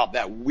Schwab,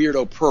 that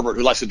weirdo pervert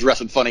who likes to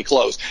dress in funny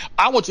clothes.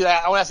 I want to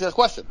ask you that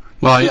question.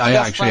 Well, I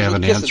actually have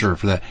an answer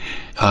for that.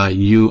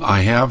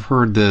 I have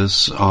heard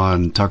this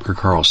on Tucker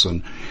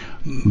Carlson,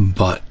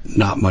 but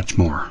not much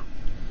more.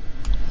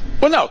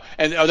 Well, no.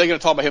 And are they going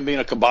to talk about him being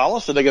a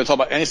Kabbalist? Are they going to talk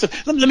about any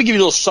stuff? Let me give you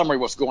a little summary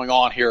of what's going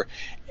on here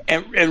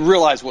and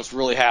realize what's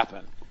really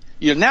happened.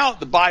 Now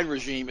the Biden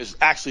regime is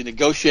actually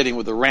negotiating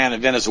with Iran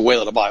and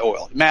Venezuela to buy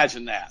oil.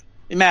 Imagine that.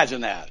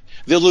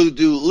 They'll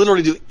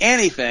literally do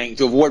anything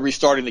to avoid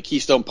restarting the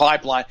Keystone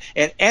Pipeline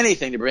and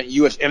anything to prevent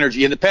U.S.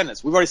 energy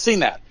independence. We've already seen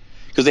that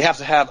because they have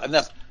to have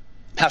enough,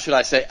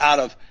 out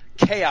of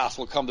chaos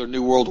will come their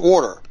new world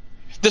order.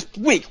 This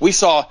week we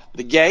saw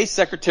the gay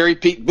Secretary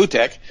Pete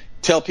Buttigieg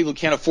tell people who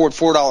can't afford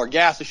 $4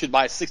 gas they should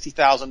buy a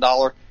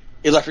 $60,000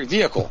 electric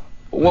vehicle.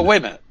 Well, wait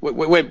a minute.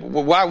 Wait,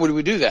 why would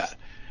we do that?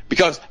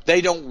 Because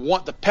they don't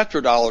want the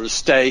petrodollar to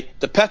stay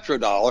the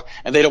petrodollar,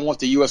 and they don't want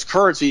the U.S.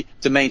 currency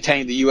to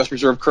maintain the U.S.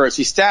 reserve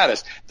currency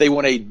status. They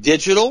want a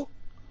digital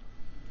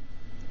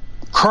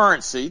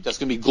currency that's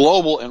going to be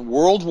global and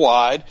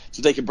worldwide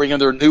so they can bring in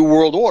their new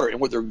world order. And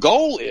what their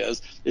goal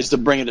is to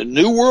bring in a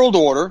new world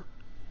order,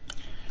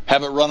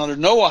 have it run under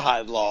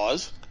Noahide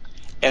laws,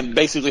 and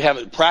basically have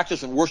it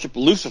practice and worship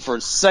Lucifer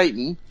and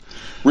Satan,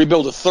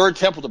 rebuild a third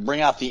temple to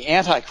bring out the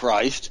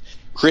Antichrist,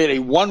 create a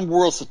one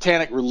world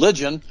satanic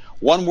religion,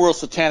 one world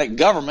satanic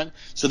government,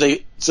 so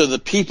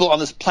the people on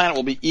this planet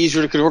will be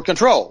easier to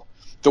control.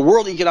 The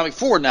World Economic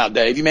Forum now,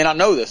 Dave, you may not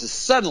know this, is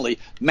suddenly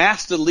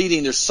mass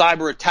deleting their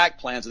cyber attack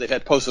plans that they've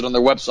had posted on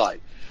their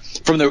website,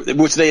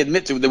 which they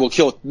admit to they will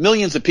kill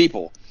millions of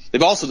people.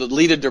 They've also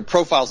deleted their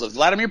profiles of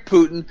Vladimir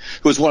Putin,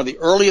 who is one of the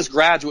earliest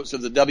graduates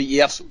of the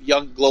WEF's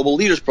Young Global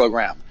Leaders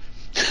program.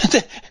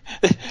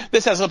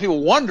 This has some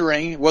people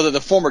wondering whether the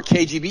former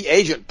KGB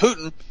agent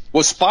Putin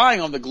was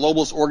spying on the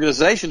globalist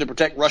organization to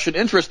protect Russian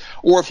interests,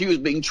 or if he was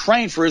being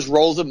trained for his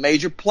role as a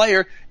major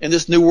player in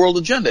this new world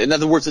agenda. In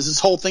other words, is this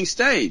whole thing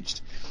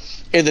staged?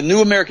 In the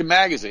New American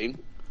Magazine,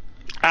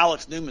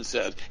 Alex Newman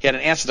said he had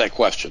an answer to that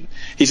question.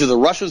 He said the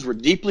Russians were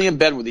deeply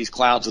embedded with these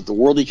clowns at the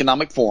World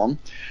Economic Forum.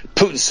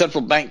 Putin's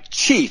central bank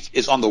chief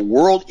is on the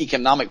World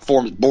Economic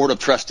Forum's board of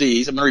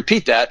trustees. I'm going to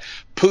repeat that.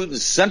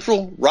 Putin's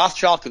central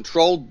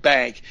Rothschild-controlled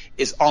bank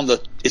is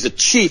a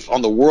chief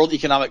on the World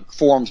Economic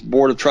Forum's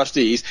board of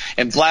trustees.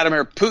 And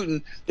Vladimir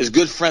Putin is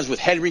good friends with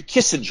Henry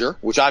Kissinger,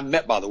 which I've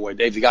met, by the way,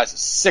 Dave. The guy's a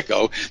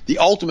sicko. The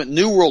ultimate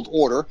new world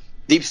order,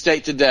 Deep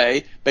State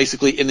Today,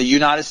 basically in the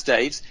United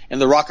States, and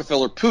the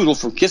Rockefeller poodle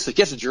from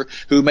Kissinger,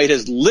 who made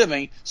his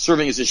living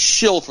serving as a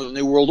shill for the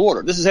New World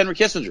Order. This is Henry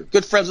Kissinger,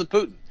 good friends with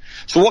Putin.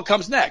 So what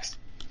comes next?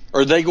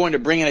 Are they going to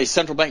bring in a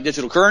central bank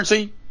digital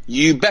currency?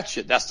 You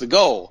betcha. That's the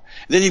goal.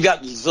 And then you've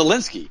got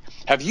Zelensky.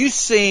 Have you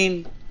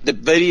seen the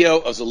video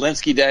of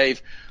Zelensky,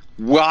 Dave,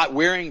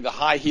 wearing the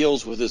high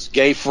heels with his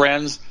gay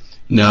friends?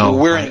 No,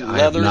 wearing I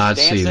have not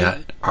dancing? seen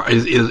that.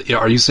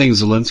 Are you saying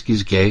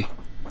Zelensky's gay?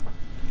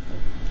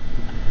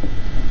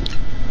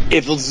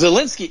 If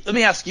Zelensky, let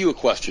me ask you a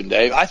question,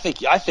 Dave. I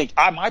think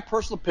my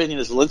personal opinion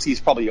is Zelensky's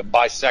probably a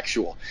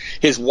bisexual.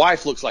 His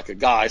wife looks like a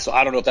guy, so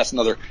I don't know if that's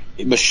another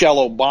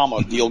Michelle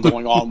Obama deal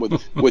going on with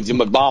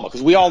Obama,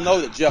 because we all know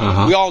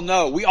that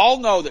we all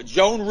know that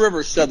Joan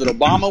Rivers said that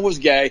Obama was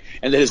gay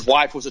and that his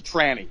wife was a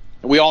tranny,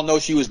 and we all know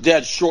she was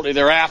dead shortly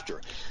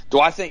thereafter. Do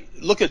I think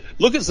look at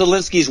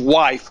Zelensky's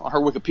wife on her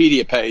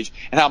Wikipedia page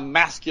and how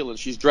masculine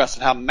she's dressed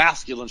and how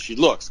masculine she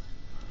looks.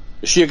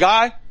 Is she a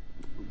guy?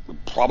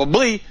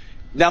 Probably.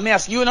 Now, let me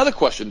ask you another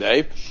question,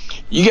 Dave.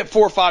 You get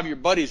 4 or 5 of your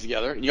buddies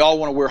together, and you all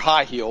want to wear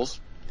high heels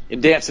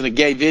and dance in a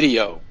gay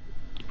video.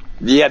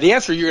 Yeah, the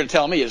answer you're going to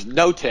tell me is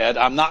no, Ted,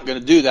 I'm not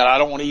going to do that. I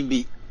don't want to even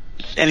be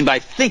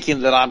anybody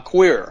thinking that I'm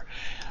queer.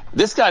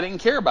 This guy didn't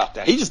care about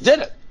that. He just did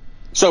it.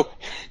 So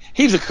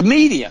he's a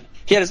comedian.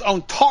 He had his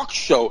own talk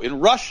show in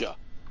Russia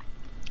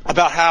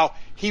about how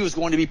he was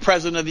going to be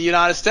president of the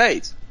United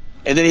States.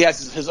 And then he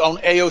has his own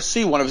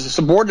AOC, one of his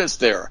subordinates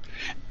there.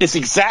 It's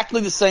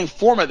exactly the same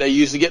format they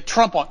used to get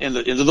Trump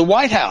into the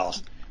White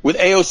House, with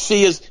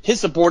AOC as his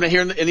subordinate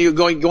here and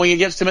going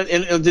against him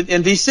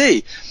in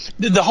D.C.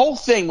 The whole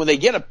thing, when they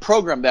get a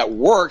program that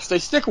works, they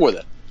stick with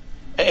it.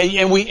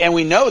 And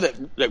we know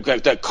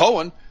that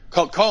Cohen,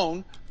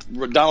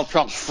 Donald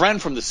Trump's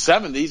friend from the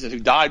 70s and who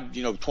died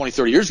 20,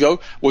 30 years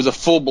ago, was a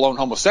full-blown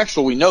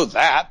homosexual. We know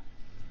that.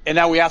 And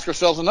now we ask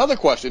ourselves another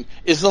question.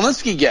 Is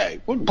Zelensky gay?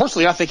 Well,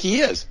 personally, I think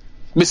he is.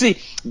 But see,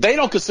 they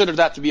don't consider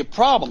that to be a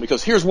problem,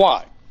 because here's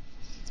why.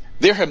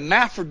 Their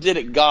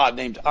hermaphroditic god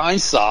named Ein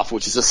Sof,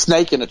 which is a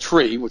snake in a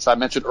tree, which I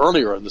mentioned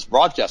earlier in this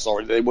broadcast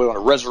already, they want to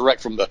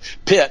resurrect from the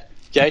pit,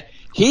 okay?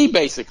 He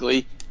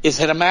basically is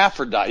an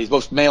hermaphrodite. He's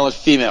both male and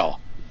female.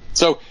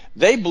 So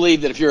they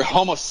believe that if you're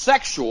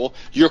homosexual,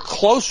 you're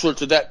closer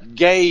to that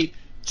gay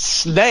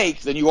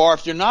snake than you are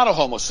if you're not a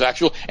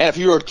homosexual. And if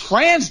you're a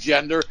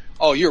transgender,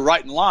 oh, you're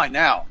right in line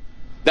now.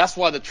 That's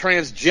why the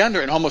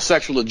transgender and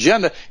homosexual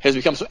agenda has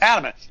become so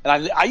adamant.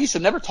 And I used to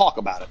never talk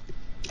about it.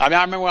 I mean,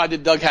 I remember when I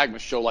did Doug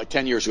Hagman's show like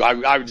 10 years ago.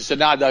 I just said,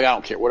 nah, Doug, I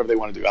don't care. Whatever they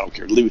want to do, I don't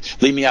care.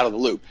 Leave me out of the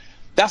loop.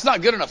 That's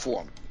not good enough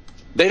for them.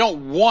 They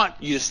don't want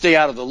you to stay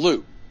out of the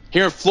loop.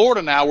 Here in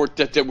Florida now,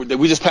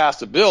 we just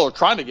passed a bill, or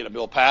trying to get a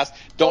bill passed,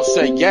 Don't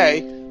Say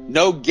Gay,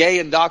 no gay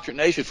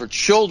indoctrination for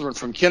children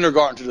from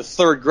kindergarten to the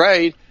 3rd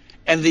grade,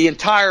 and the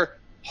entire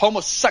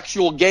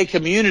homosexual gay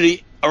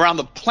community around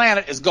the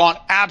planet has gone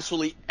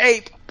absolutely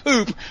ape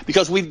poop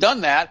because we've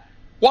done that.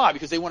 Why?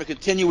 Because they want to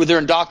continue with their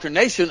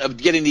indoctrination of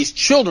getting these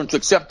children to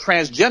accept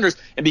transgenders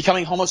and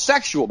becoming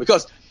homosexual.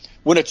 Because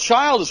when a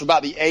child is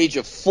about the age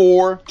of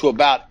 4 to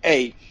about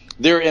 8,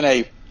 they're in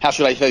a,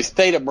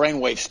 theta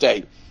brainwave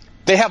state.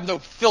 They have no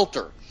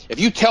filter. If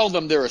you tell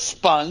them they're a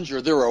sponge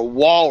or they're a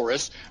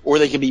walrus or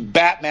they can be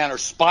Batman or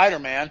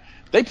Spider-Man,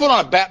 they put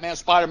on a Batman,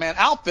 Spider-Man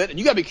outfit, and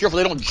you got to be careful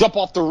they don't jump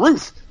off the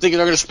roof thinking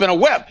they're going to spin a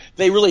web.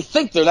 They really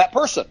think they're that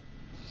person.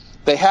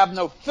 They have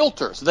no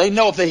filters. They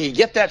know if they can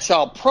get that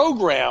child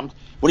programmed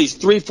when he's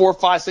 3, 4,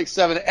 5, 6,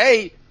 7,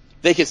 8,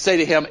 they could say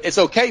to him, it's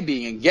okay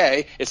being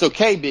gay. It's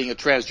okay being a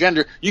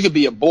transgender. You could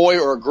be a boy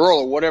or a girl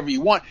or whatever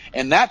you want.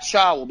 And that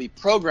child will be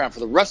programmed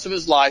for the rest of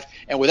his life.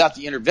 And without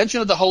the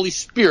intervention of the Holy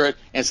Spirit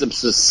and some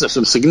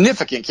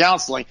significant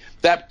counseling,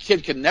 that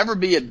kid can never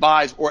be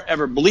advised or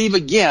ever believe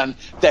again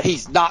that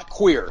he's not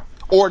queer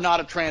or not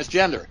a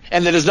transgender.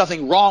 And that there's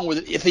nothing wrong with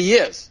it if he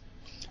is.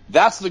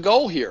 That's the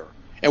goal here.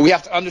 And we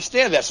have to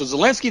understand that. So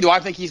Zelensky, do I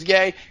think he's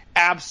gay?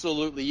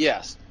 Absolutely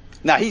yes.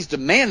 Now, he's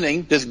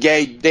demanding, this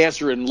gay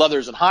dancer in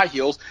leathers and high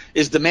heels,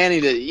 is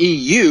demanding that the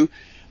EU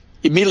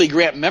immediately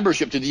grant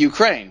membership to the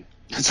Ukraine.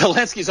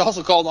 Zelensky's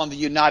also called on the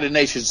United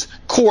Nations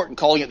court and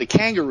calling it the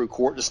kangaroo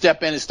court to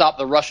step in and stop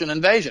the Russian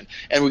invasion.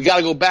 And we've got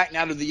to go back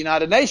now to the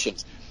United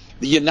Nations.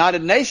 The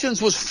United Nations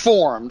was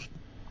formed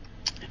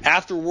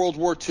after World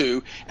War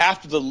II,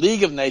 after the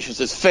League of Nations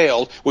has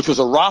failed, which was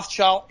a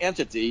Rothschild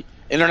entity,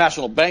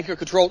 international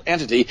banker-controlled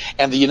entity,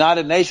 and the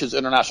United Nations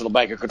international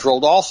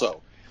banker-controlled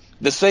also.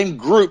 The same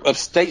group of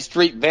State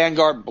Street,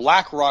 Vanguard,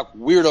 BlackRock,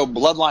 weirdo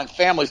bloodline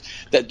families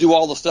that do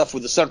all the stuff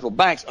with the central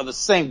banks are the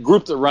same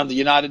group that run the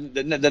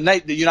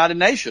United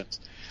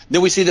Nations.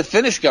 Then we see the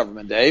Finnish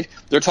government, Dave.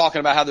 They're talking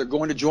about how they're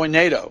going to join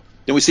NATO.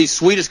 Then we see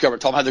Swedish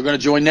government talking about how they're going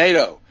to join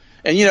NATO.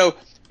 And, you know,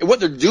 what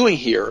they're doing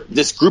here,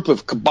 this group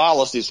of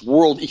Kabbalists, this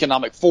World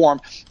Economic Forum,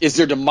 is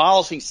they're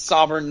demolishing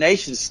sovereign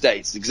nation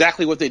states.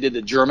 Exactly what they did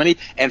to Germany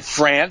and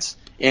France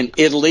and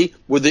Italy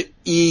with the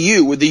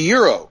EU, with the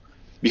Euro.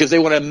 Because they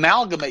want to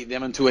amalgamate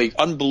them into an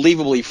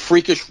unbelievably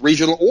freakish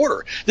regional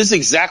order. This is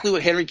exactly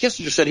what Henry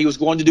Kissinger said he was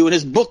going to do in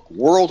his book,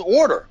 World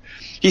Order.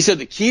 He said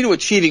the key to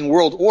achieving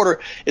world order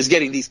is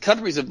getting these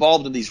countries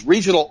involved in these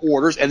regional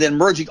orders and then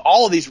merging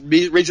all of these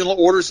regional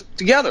orders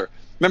together.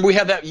 Remember, we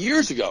had that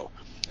years ago.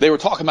 They were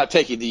talking about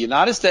taking the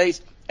United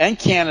States and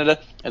Canada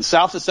and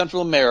South and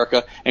Central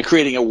America and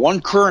creating a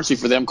one currency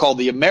for them called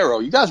the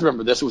Amero. You guys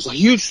remember this. It was a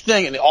huge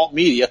thing in the alt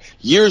media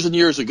years and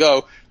years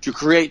ago to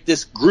create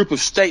this group of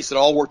states that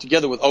all work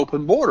together with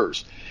open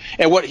borders.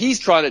 And what he's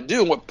trying to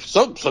do, and what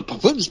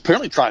Putin's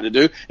apparently trying to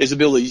do, is to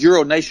build a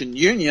Euro nation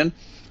union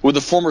with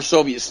the former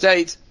Soviet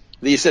states.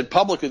 He said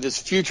publicly this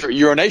future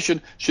Euro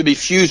nation should be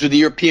fused with the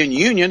European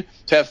Union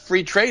to have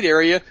free trade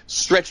area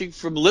stretching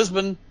from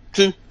Lisbon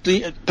to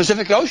the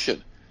Pacific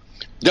Ocean.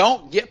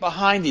 Don't get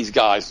behind these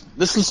guys.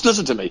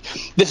 Listen to me.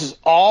 This is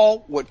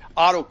all what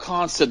Otto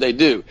Kahn said they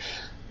do.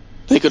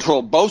 They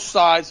control both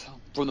sides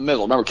from the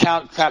middle. Remember,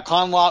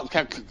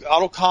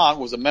 Otto Kahn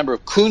was a member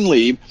of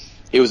Kuhn-Lieb.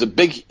 It was a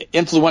big,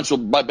 influential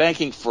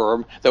banking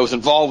firm that was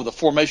involved with the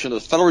formation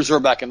of the Federal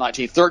Reserve back in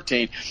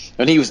 1913.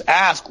 And he was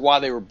asked why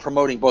they were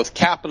promoting both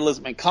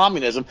capitalism and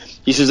communism.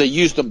 He says they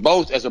used them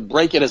both as a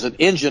break-in, as an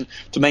engine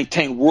to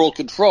maintain world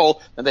control,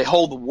 and they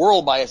hold the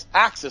world by its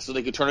axis so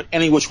they could turn it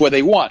any which way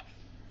they want.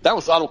 That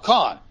was Otto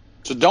Kahn.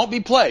 So don't be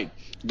played.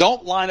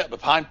 Don't line up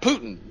behind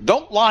Putin.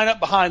 Don't line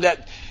up behind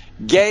that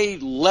gay,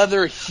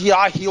 leather,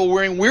 high heel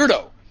wearing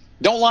weirdo.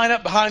 Don't line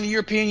up behind the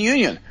European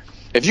Union.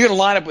 If you're going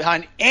to line up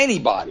behind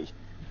anybody,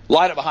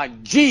 line up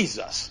behind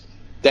Jesus,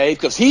 Dave,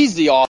 because he's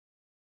the author.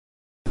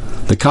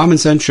 The Common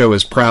Sense Show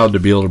is proud to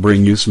be able to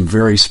bring you some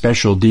very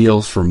special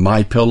deals from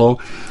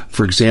MyPillow.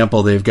 For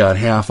example, they've got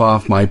half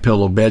off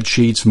MyPillow bed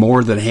sheets,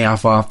 more than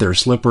half off their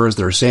slippers,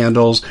 their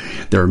sandals,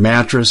 their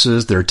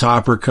mattresses, their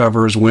topper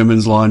covers,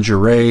 women's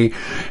lingerie.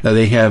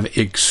 They have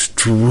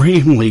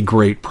extremely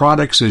great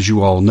products, as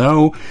you all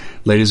know.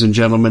 Ladies and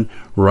gentlemen,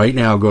 right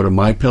now go to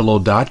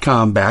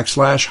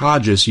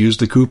mypillow.com/Hodges. Use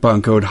the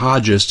coupon code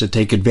Hodges to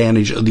take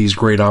advantage of these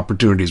great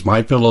opportunities.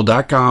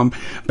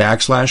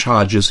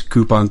 mypillow.com/Hodges,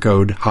 coupon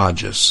code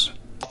Hodges.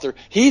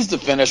 He's the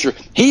finisher.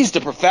 He's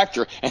the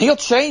perfecter. And he'll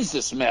change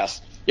this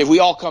mess if we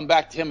all come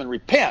back to him and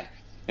repent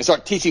and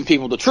start teaching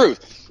people the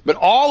truth. But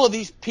all of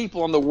these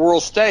people on the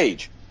world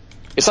stage,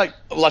 it's like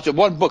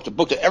one book, the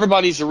book that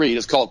everybody needs to read.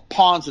 It's called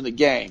Pawns in the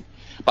Game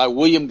by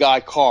William Guy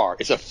Carr.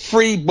 It's a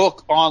free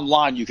book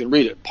online. You can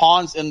read it.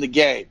 Pawns in the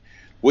Game.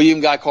 William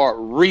Guy Carr.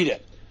 Read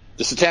it.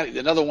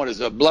 Another one is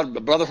the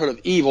Brotherhood of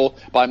Evil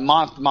by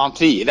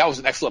Monty. That was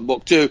an excellent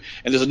book too.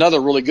 And there's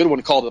another really good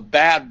one called The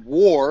Bad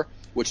War,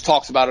 which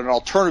talks about an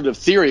alternative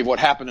theory of what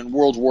happened in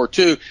World War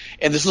II.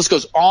 And this list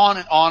goes on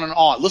and on and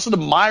on. Listen to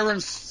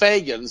Myron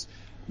Fagan's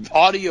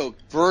audio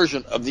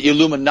version of the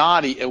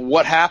Illuminati and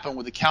what happened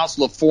with the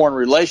Council of Foreign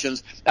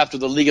Relations after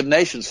the League of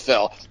Nations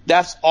fell.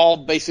 That's all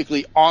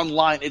basically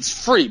online. It's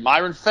free.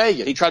 Myron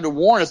Fagan, he tried to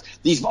warn us.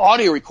 These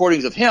audio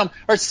recordings of him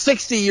are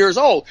 60 years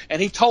old,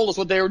 and he told us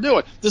what they were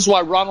doing. This is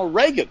why Ronald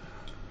Reagan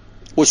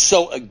was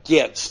so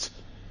against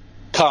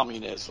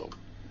communism,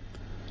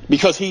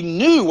 because he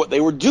knew what they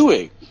were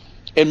doing.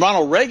 And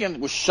Ronald Reagan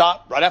was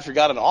shot right after he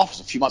got into office,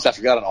 a few months after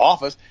he got into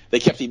office.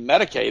 They kept him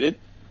medicated.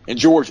 And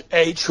George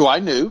H., who I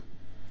knew,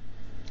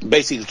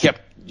 basically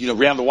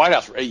ran the White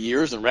House for 8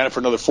 years and ran it for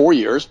another 4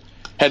 years,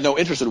 had no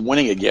interest in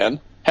winning again,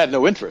 had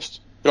no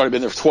interest. He'd already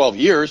been there for 12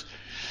 years.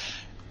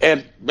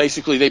 And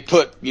basically they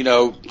put,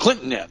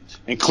 Clinton in.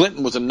 And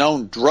Clinton was a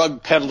known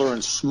drug peddler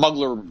and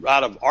smuggler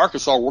out of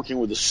Arkansas working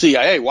with the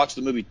CIA. Watch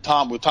the movie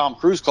with Tom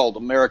Cruise called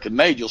American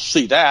Made. You'll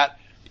see that.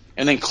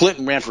 And then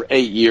Clinton ran for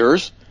 8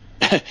 years.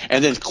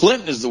 And then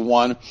Clinton is the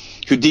one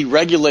who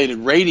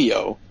deregulated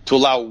radio to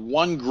allow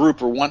one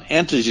group or one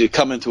entity to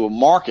come into a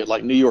market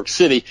like New York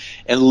City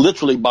and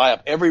literally buy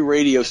up every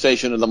radio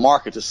station in the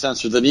market to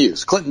censor the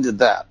news. Clinton did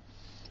that.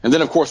 And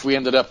then, of course, we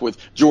ended up with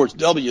George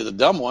W., the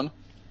dumb one,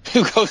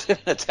 who goes in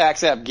and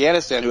attacks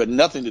Afghanistan, who had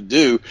nothing to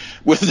do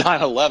with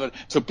 9/11,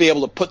 to be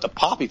able to put the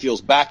poppy fields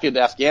back into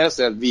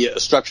Afghanistan via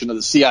instruction of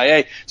the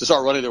CIA to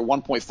start running their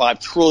 $1.5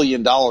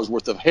 trillion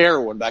worth of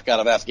heroin back out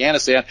of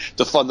Afghanistan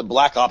to fund the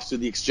Black Ops through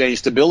the Exchange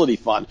Stability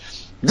Fund.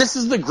 This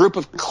is the group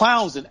of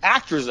clowns and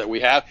actors that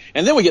we have.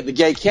 And then we get the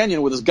gay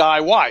Kenyan with his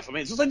guy wife. I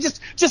mean, it's like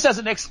just as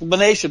an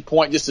explanation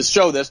point, just to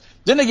show this.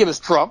 Then they give us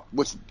Trump,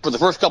 which for the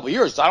first couple of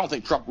years, I don't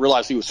think Trump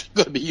realized he was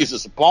going to be used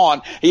as a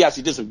pawn. He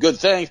actually did some good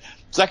things.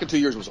 Second 2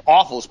 years was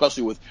awful,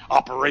 especially with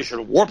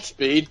Operation Warp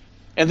Speed.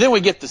 And then we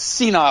get the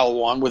senile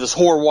one with his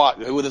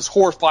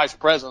whore vice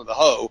president of the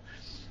Ho.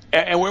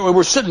 And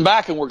we're sitting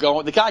back and we're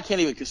going, the guy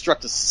can't even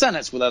construct a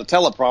sentence without a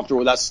teleprompter,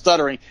 without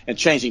stuttering and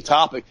changing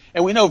topic.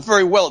 And we know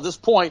very well at this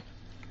point,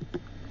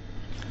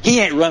 he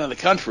ain't running the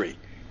country,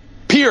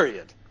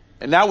 period.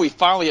 And now we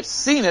finally have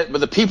seen it, but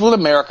the people in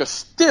America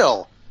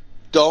still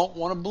don't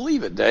want to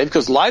believe it, Dave,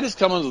 because light is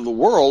coming into the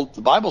world,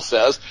 the Bible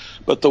says,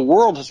 but the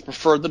world has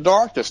preferred the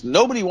darkness.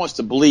 Nobody wants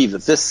to believe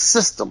that this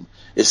system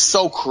is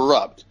so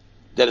corrupt,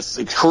 that it's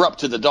corrupt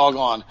to the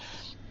doggone,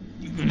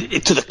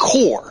 to the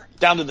core,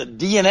 down to the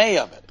DNA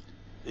of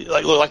it.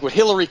 Like with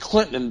Hillary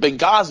Clinton and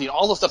Benghazi and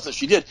all the stuff that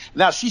she did.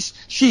 Now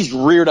she's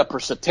reared up her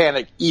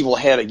satanic evil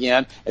head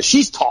again, and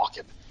she's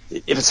talking.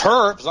 If it's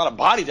her, if it's not a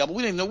body double,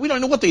 we don't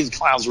know what these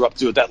clowns are up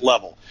to at that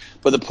level.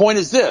 But the point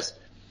is this.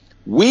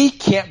 We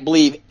can't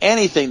believe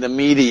anything the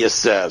media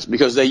says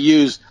because they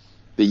use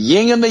the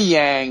yin and the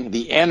yang,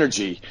 the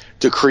energy,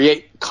 to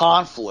create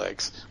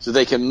conflicts so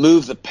they can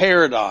move the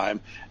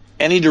paradigm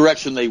any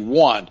direction they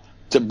want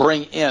to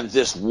bring in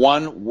this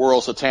one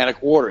world satanic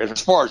order. And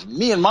as far as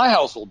me and my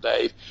household,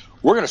 Dave,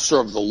 we're going to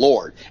serve the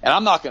Lord. And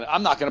I'm not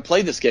going to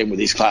play this game with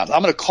these clowns.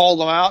 I'm going to call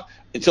them out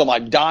until my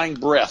dying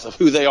breath of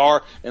who they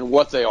are and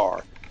what they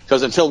are.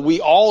 Because until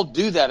we all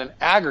do that in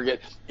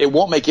aggregate, it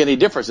won't make any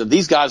difference. And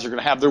these guys are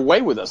going to have their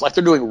way with us like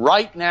they're doing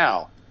right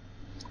now.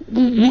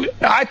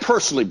 I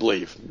personally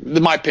believe,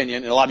 in my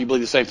opinion, and a lot of you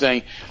believe the same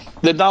thing,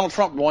 that Donald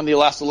Trump won the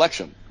last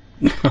election.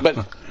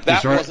 But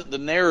that wasn't the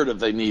narrative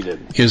they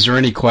needed. Is there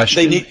any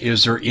question?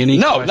 Is there any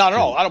No, question? not at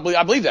all. I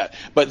believe that.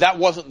 But that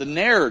wasn't the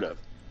narrative.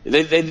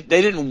 They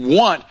didn't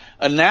want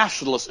a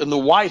nationalist in the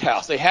White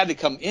House. They had to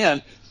come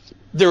in.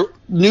 Their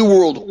New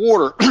World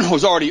Order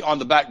was already on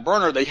the back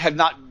burner. They had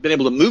not been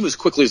able to move as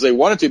quickly as they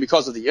wanted to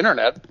because of the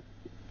internet.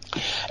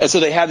 And so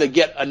they had to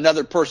get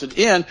another person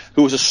in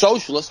who was a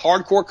socialist,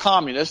 hardcore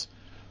communist,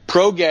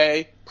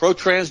 pro-gay,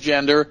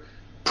 pro-transgender,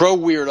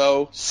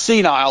 pro-weirdo,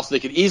 senile, so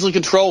they could easily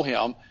control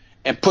him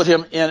and put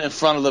him in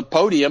front of the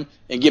podium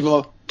and give him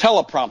a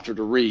teleprompter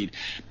to read.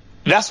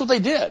 That's what they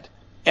did.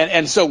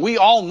 And so we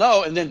all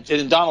know, and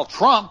then Donald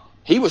Trump,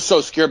 he was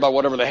so scared by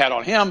whatever they had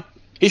on him,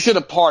 he should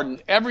have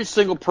pardoned every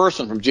single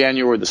person from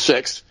January the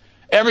 6th.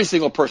 Every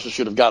single person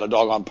should have got a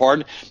doggone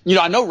pardon.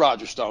 I know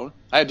Roger Stone.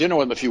 I had dinner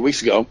with him a few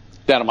weeks ago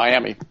down in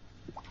Miami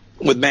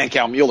with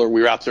Mancow Mueller.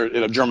 We were out there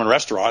in a German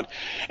restaurant.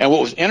 And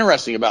what was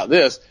interesting about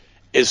this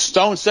is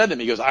Stone said to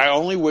me, he goes, I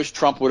only wish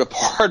Trump would have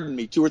pardoned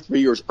me 2 or 3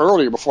 years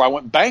earlier before I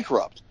went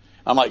bankrupt.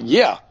 I'm like,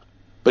 yeah,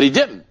 but he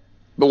didn't.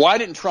 But why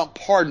didn't Trump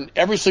pardon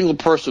every single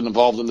person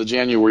involved in the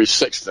January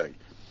 6th thing?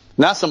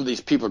 Now some of these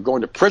people are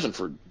going to prison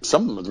for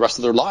some of them the rest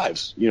of their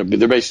lives.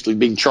 They're basically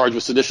being charged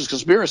with seditious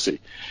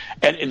conspiracy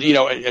and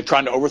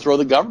trying to overthrow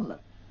the government.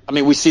 I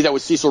mean, we see that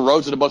with Cecil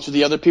Rhodes and a bunch of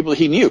the other people that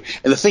he knew.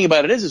 And the thing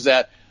about it is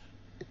that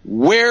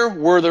where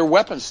were their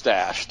weapons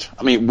stashed?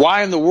 I mean,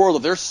 why in the world,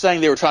 if they're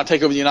saying they were trying to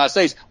take over the United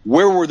States,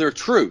 where were their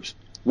troops?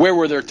 Where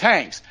were their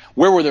tanks?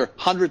 Where were their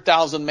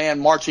 100,000-man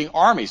marching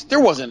armies? There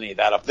wasn't any of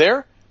that up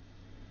there.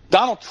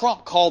 Donald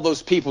Trump called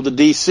those people to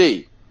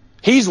D.C.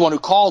 He's the one who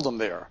called them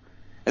there.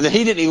 And then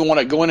he didn't even want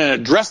to go in and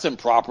address them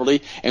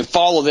properly and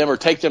follow them or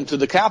take them to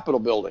the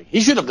Capitol building.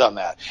 He should have done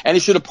that. And he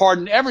should have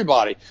pardoned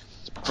everybody.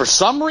 For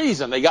some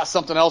reason, they got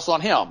something else on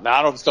him. Now, I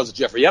don't know if it's because of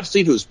Jeffrey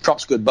Epstein, who's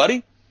Trump's good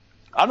buddy,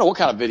 I don't know what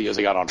kind of videos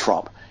they got on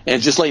Trump.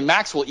 And Ghislaine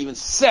Maxwell even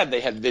said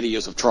they had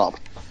videos of Trump.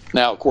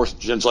 Now, of course,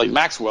 Ghislaine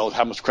Maxwell,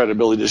 how much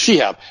credibility does she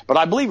have? But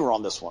I believe her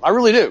on this one. I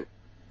really do.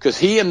 Because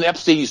he and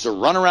Epstein used to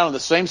run around in the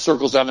same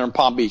circles down there in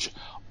Palm Beach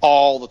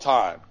all the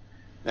time.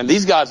 And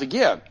these guys,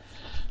 again,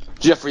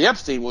 Jeffrey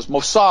Epstein was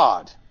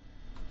Mossad.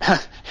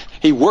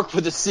 He worked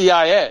with the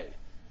CIA.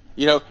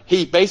 You know,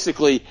 he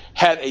basically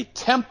had a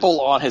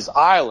temple on his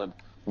island.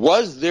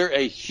 Was there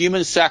a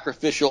human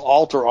sacrificial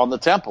altar on the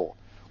temple?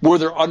 Were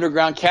there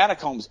underground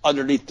catacombs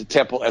underneath the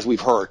temple, as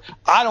we've heard?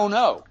 I don't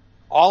know.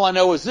 All I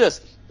know is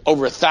this.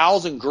 Over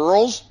 1,000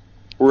 girls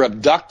were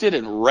abducted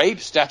and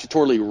raped,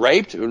 statutorily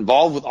raped,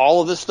 involved with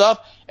all of this stuff,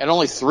 and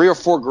only 3 or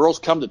 4 girls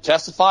come to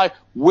testify.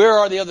 Where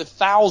are the other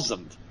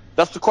 1,000?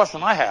 That's the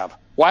question I have.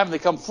 Why haven't they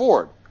come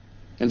forward?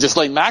 And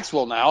Ghislaine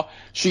Maxwell now,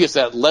 she gets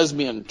that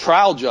lesbian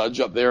trial judge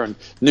up there in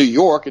New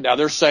York, and now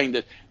they're saying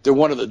that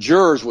one of the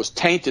jurors was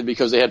tainted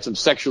because they had some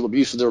sexual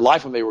abuse in their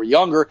life when they were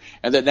younger,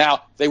 and that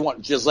now they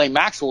want Ghislaine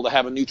Maxwell to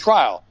have a new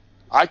trial.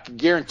 I can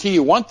guarantee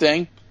you one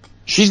thing,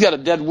 she's got a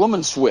dead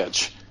woman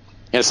switch.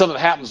 And if something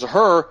happens to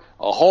her,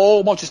 a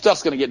whole bunch of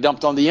stuff's going to get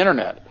dumped on the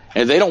internet.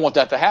 And they don't want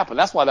that to happen.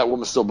 That's why that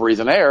woman's still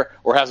breathing air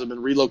or hasn't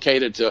been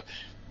relocated to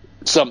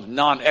some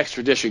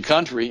non-extradition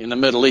country in the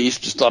Middle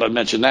East. Just thought I'd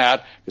mention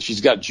that because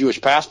she's got a Jewish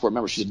passport.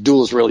 Remember, she's a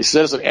dual Israeli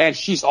citizen, and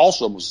she's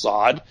also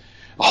Mossad.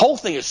 The whole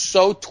thing is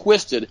so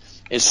twisted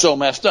and so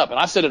messed up. And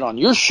I said it on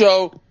your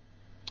show,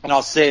 and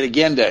I'll say it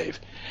again, Dave.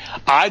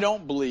 I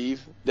don't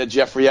believe that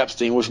Jeffrey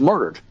Epstein was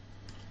murdered.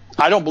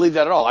 I don't believe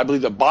that at all. I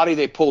believe the body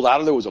they pulled out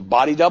of there was a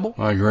body double.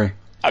 I agree.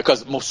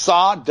 Because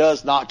Mossad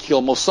does not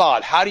kill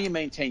Mossad. How do you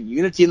maintain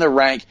unity in the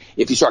rank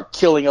if you start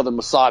killing other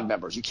Mossad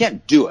members? You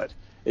can't do it.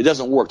 It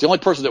doesn't work. The only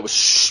person that was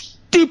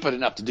stupid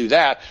enough to do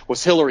that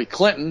was Hillary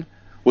Clinton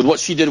with what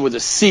she did with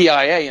the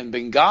CIA in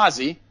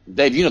Benghazi.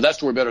 Dave, you know that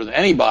story better than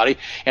anybody.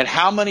 And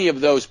how many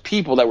of those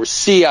people that were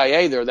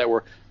CIA there that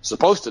were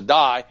supposed to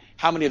die,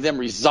 how many of them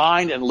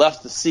resigned and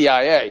left the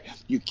CIA?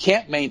 You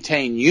can't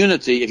maintain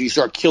unity if you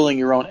start killing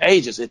your own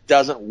agents. It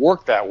doesn't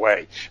work that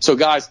way. So,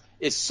 guys,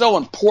 it's so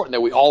important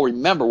that we all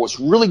remember what's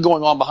really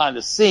going on behind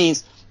the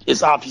scenes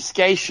is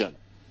obfuscation.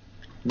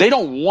 They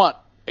don't want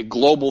a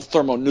global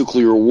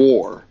thermonuclear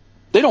war.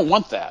 They don't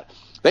want that.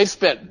 They've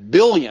spent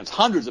billions,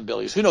 hundreds of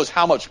billions, who knows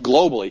how much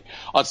globally,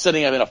 on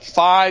setting up in a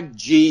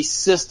 5G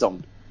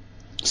system,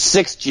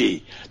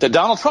 6G. That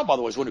Donald Trump, by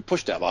the way, is the one who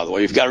pushed that, by the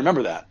way. You've got to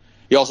remember that.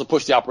 He also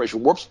pushed the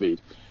Operation Warp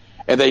Speed.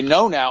 And they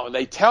know now, and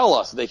they tell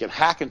us they can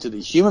hack into the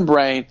human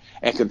brain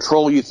and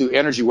control you through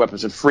energy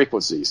weapons and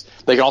frequencies.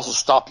 They can also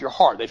stop your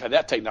heart. They've had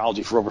that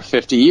technology for over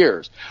 50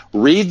 years.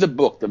 Read the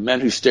book, The Men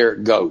Who Stare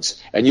at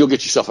Goats, and you'll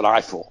get yourself an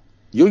eyeful.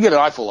 You'll get an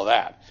eyeful of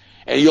that.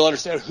 And you'll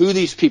understand who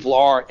these people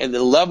are and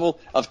the level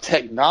of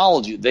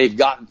technology they've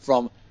gotten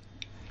from,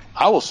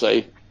 I will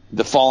say,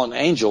 the fallen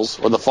angels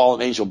or the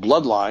fallen angel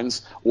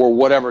bloodlines or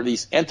whatever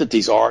these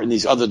entities are in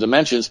these other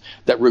dimensions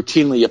that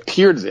routinely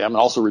appear to them and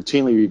also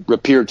routinely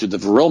appear to the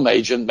Vril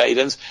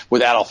maidens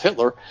with Adolf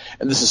Hitler.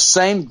 And this is the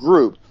same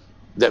group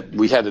that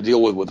we had to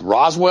deal with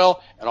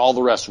Roswell and all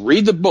the rest.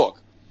 Read the book,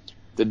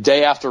 The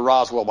Day After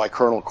Roswell by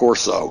Colonel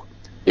Corso.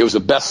 It was a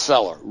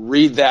bestseller.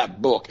 Read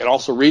that book. And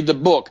also read the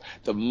book,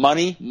 The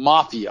Money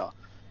Mafia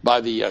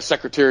by the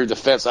Secretary of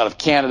Defense out of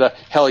Canada,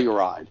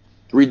 Helluride.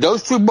 Read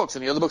those 2 books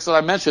and the other books that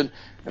I mentioned,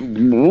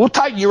 and we'll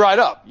tighten you right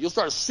up. You'll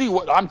start to see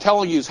what I'm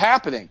telling you is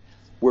happening.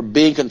 We're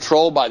being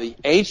controlled by the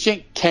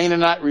ancient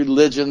Canaanite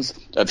religions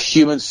of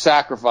human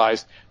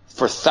sacrifice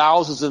for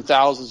thousands and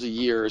thousands of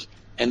years,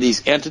 and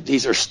these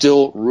entities are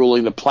still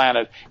ruling the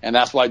planet. And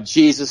that's why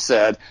Jesus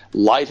said,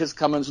 light has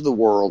come into the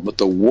world, but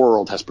the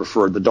world has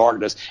preferred the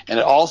darkness. And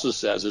it also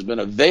says there's been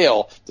a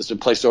veil that's been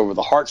placed over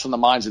the hearts and the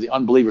minds of the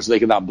unbelievers so they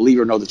cannot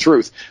believe or know the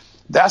truth.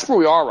 That's where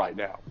we are right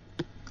now.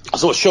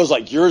 So it shows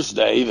like yours,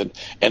 Dave,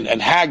 and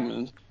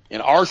Hagman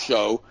in our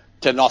show,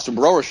 Ted and Austin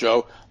Broer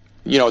show,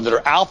 you know, that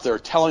are out there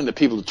telling the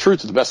people the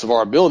truth to the best of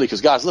our ability.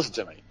 Because, guys, listen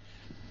to me.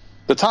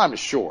 The time is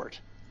short.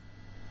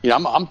 You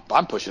know,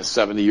 I'm pushing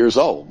 70 years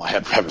old.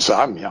 I'm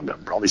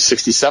probably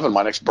 67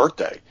 my next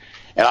birthday,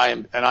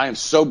 and I am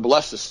so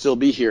blessed to still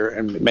be here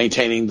and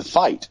maintaining the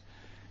fight.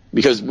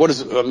 Because what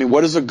is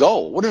the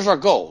goal? What is our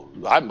goal?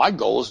 My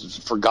goal is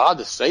for God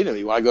to say to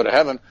me when I go to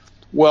heaven,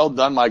 "Well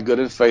done, my good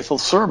and faithful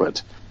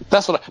servant."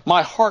 That's what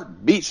my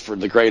heart beats for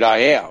the great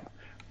I am.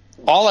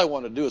 All I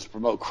want to do is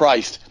promote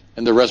Christ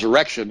and the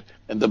resurrection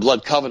and the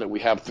blood covenant we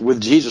have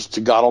with Jesus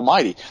to God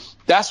Almighty.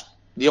 That's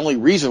the only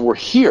reason we're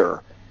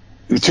here,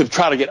 to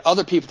try to get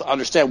other people to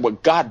understand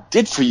what God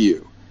did for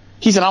you.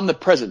 He's an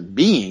omnipresent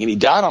being, and he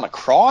died on a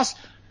cross.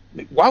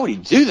 Why would he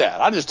do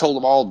that? I just told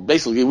them all,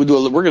 basically, we're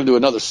going to do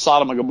another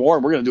Sodom and Gomorrah,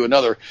 and we're going to do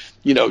another,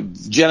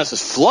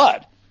 Genesis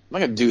flood. I'm not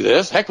going to do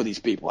this. Heck with these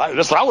people.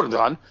 That's what I would have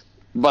done.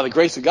 By the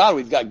grace of God,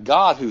 we've got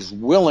God who's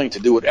willing to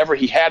do whatever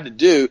he had to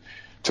do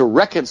to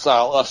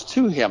reconcile us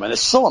to him. And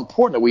it's so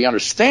important that we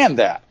understand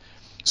that.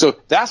 So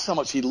that's how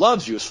much he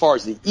loves you as far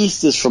as the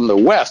East is from the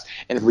West.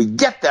 And if we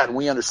get that and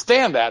we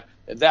understand that,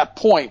 at that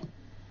point,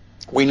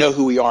 We know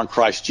who we are in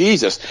Christ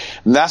Jesus.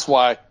 And that's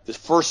why the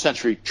first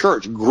century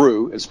church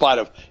grew in spite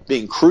of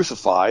being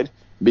crucified,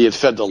 being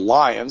fed to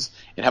lions,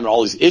 and having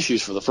all these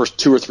issues for the first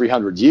 200 or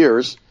 300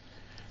 years.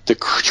 The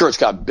church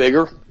got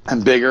bigger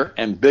and bigger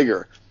and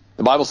bigger.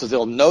 The Bible says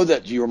they'll know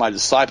that you are my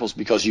disciples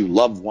because you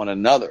love one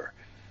another.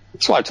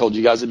 That's why I told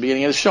you guys at the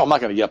beginning of the show, I'm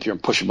not going to get up here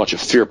and push a bunch of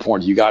fear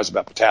porn to you guys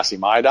about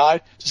potassium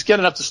iodide. Just get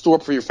enough to store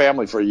up for your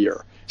family for a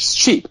year. It's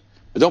cheap.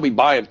 But don't be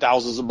buying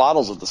thousands of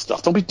bottles of the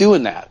stuff. Don't be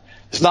doing that.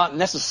 It's not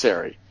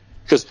necessary,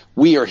 because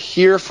we are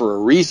here for a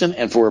reason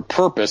and for a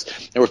purpose,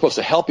 and we're supposed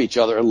to help each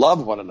other and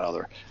love one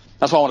another.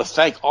 That's why I want to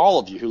thank all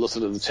of you who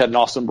listen to the Ted and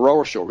Austin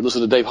Broer Show, who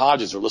listen to Dave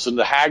Hodges, or listen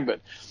to Hagman,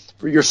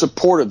 for your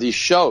support of these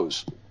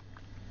shows.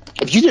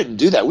 If you didn't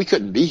do that, we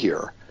couldn't be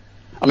here.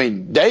 I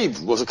mean,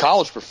 Dave was a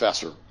college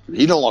professor.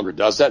 He no longer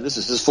does that. This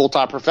is his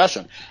full-time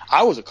profession.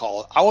 I was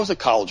a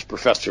college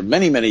professor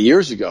many, many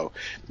years ago.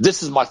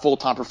 This is my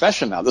full-time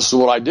profession now. This is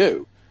what I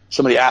do.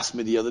 Somebody asked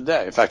me the other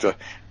day, in fact,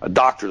 a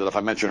doctor that if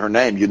I mention her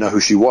name, you know who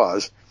she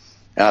was,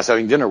 and I was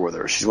having dinner with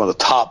her. She's one of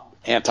the top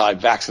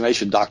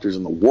anti-vaccination doctors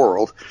in the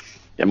world,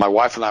 and my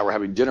wife and I were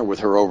having dinner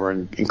with her over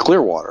in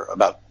Clearwater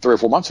about 3 or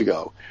 4 months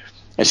ago,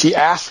 and she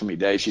asked me,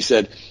 Dave, she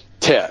said,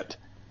 Ted,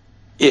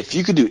 if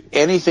you could do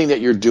anything that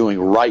you're doing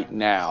right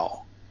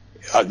now,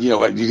 if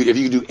you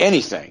could do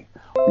anything,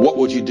 what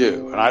would you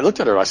do? And I looked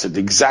at her and I said,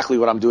 exactly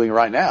what I'm doing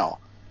right now,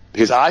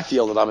 because I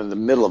feel that I'm in the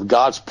middle of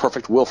God's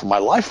perfect will for my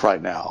life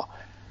right now.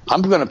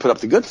 I'm going to put up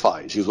the good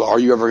fight. She goes, well, are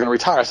you ever going to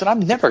retire? I said,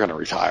 I'm never going to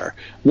retire.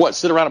 What,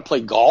 sit around and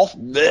play golf?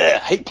 Bleh, I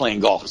hate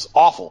playing golf. It's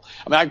awful.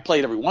 I mean, I can play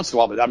it every once in a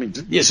while, but I mean,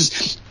 it's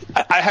just,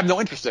 I have no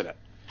interest in it.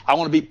 I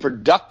want to be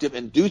productive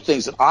and do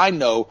things that I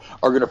know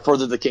are going to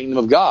further the kingdom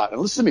of God.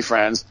 And listen to me,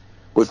 friends.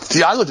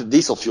 I looked at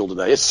diesel fuel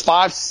today. It's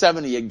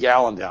 $5.70 a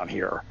gallon down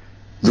here.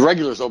 The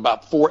regulars are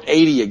about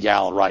 $4.80 a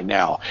gallon right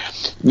now.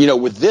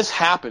 With this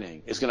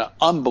happening, it's going to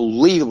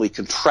unbelievably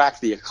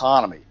contract the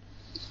economy.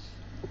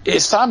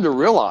 It's time to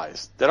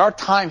realize that our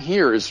time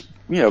here is,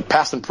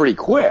 passing pretty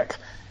quick.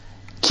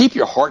 Keep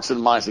your hearts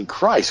and minds in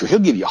Christ, so he'll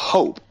give you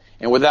hope.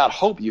 And without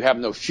hope, you have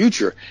no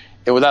future.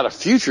 And without a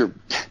future,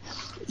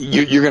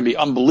 you're going to be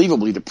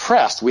unbelievably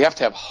depressed. We have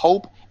to have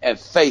hope and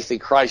faith in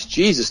Christ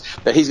Jesus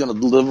that he's going to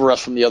deliver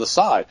us from the other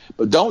side.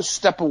 But don't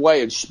step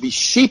away and be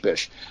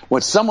sheepish.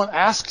 When someone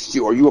asks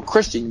you, are you a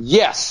Christian?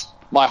 Yes,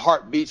 my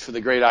heart beats for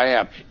the great I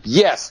am.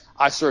 Yes,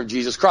 I serve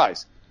Jesus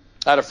Christ.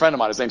 I had a friend of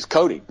mine, his name's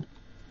Cody.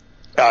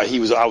 I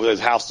was at his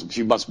house a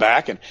few months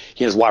back, and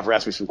he and his wife were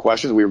asking me some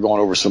questions. We were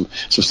going over some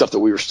stuff that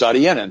we were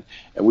studying, and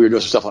we were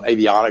doing some stuff on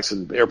avionics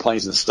and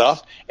airplanes and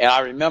stuff. And I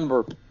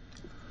remember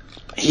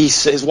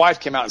his wife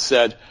came out and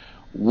said,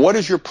 what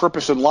is your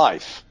purpose in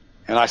life?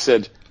 And I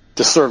said,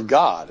 to serve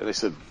God. And they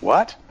said,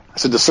 what? I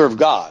said, to serve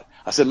God.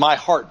 I said, my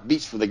heart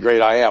beats for the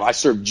great I am. I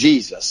serve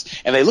Jesus.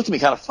 And they looked at me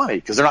kind of funny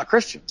because they're not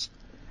Christians.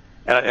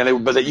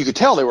 But you could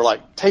tell they were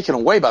like taken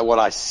away by what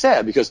I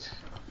said, because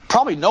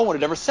probably no one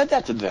had ever said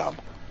that to them.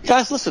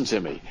 Guys, listen to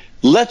me.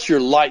 Let your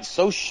light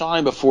so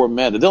shine before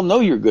men that they'll know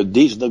your good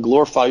deeds and they'll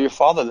glorify your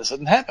Father that's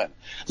in heaven.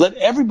 Let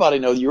everybody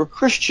know that you're a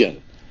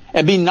Christian.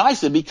 And be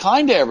nice and be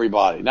kind to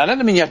everybody. Now, that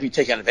doesn't mean you have to be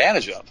taken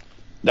advantage of.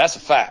 That's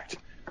a fact.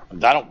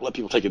 I don't let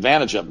people take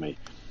advantage of me.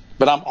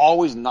 But I'm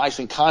always nice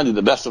and kind to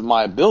the best of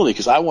my ability,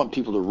 because I want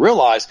people to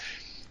realize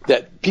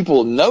that people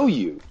will know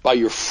you by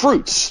your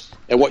fruits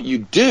and what you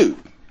do.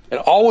 And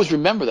always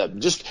remember that.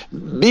 Just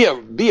be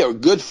a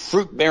good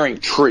fruit-bearing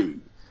tree.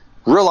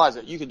 Realize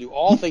that you can do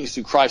all things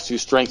through Christ who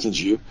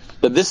strengthens you,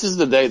 that this is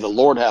the day the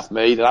Lord hath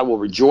made, and I will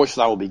rejoice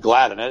and I will be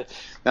glad in it.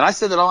 And I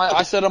said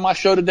on my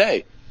show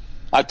today,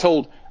 I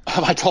told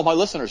my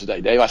listeners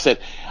today, Dave, I said,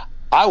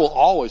 I will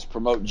always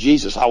promote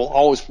Jesus. I will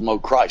always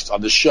promote Christ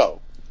on this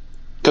show.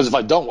 Because if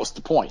I don't, what's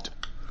the point?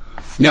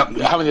 Now,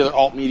 how many other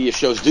alt media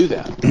shows do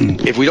that?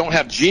 If we don't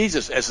have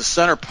Jesus as the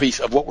centerpiece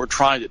of what we're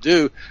trying to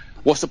do,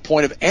 what's the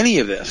point of any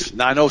of this?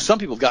 Now, I know some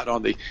people have gotten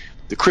on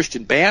the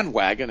Christian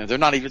bandwagon, and they're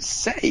not even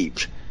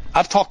saved.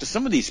 I've talked to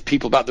some of these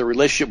people about their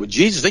relationship with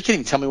Jesus. They can't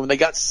even tell me when they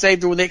got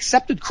saved or when they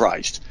accepted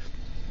Christ.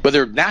 But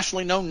they're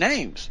nationally known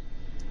names.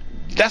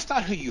 That's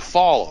not who you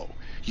follow.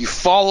 You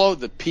follow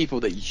the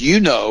people that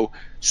you know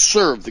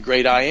serve the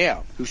great I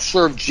am, who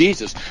serve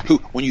Jesus, who,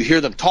 when you hear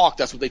them talk,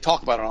 that's what they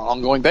talk about on an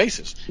ongoing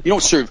basis. You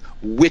don't serve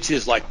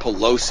witches like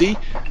Pelosi,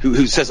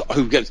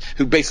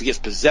 who basically gets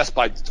possessed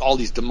by all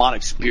these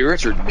demonic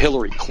spirits, or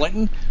Hillary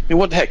Clinton. I mean,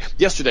 what the heck?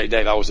 Yesterday,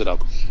 Dave, I was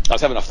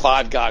having a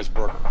Five Guys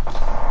burger.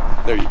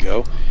 There you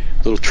go.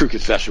 Little true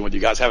confession with you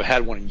guys. I haven't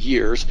had one in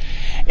years.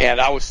 And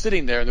I was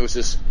sitting there, and there was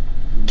this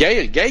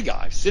gay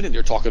guy sitting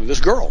there talking to this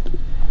girl.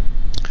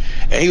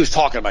 And he was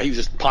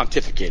just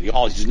pontificating.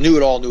 He just knew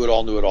it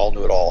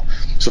all.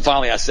 So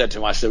finally I said to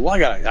him,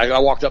 I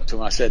walked up to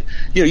him and I said,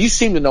 you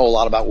seem to know a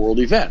lot about world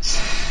events.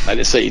 I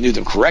didn't say he knew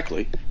them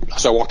correctly.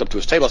 So I walked up to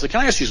his table. I said,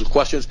 can I ask you some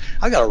questions?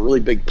 I got a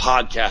really big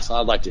podcast and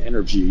I'd like to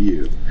interview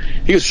you.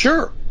 He goes,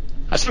 sure.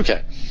 I said,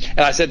 okay.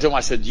 And I said to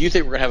him, do you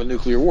think we're going to have a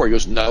nuclear war? He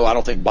goes, no, I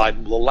don't think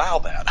Biden will allow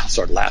that. I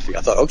started laughing.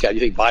 I thought, okay, do you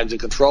think Biden's in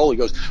control? He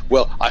goes,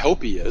 well, I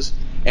hope he is.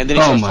 And then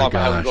he starts talking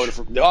about how we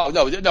go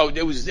to. No,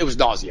 it was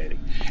nauseating.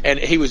 And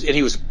he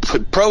was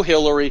pro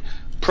Hillary,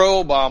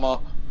 pro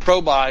Obama,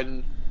 pro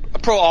Biden,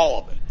 pro all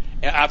of it.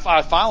 And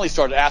I finally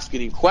started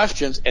asking him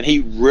questions, and he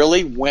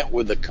really went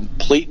with the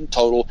complete and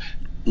total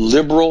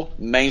liberal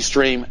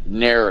mainstream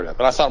narrative.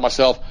 And I thought to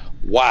myself,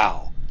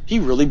 wow, he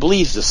really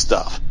believes this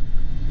stuff.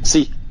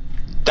 See,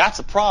 that's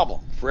a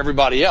problem for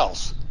everybody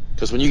else,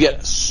 because when you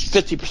get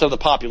 50% of the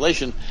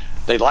population,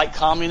 they like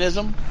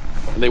communism,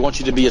 and they want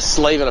you to be a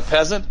slave and a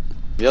peasant,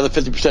 the other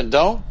 50%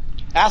 don't.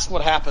 Ask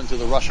what happened to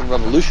the Russian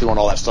Revolution when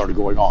all that started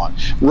going on.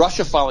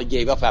 Russia finally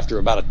gave up after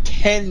about a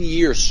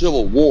 10-year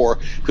civil war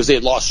because they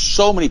had lost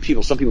so many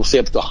people. Some people say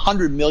up to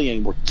 100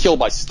 million were killed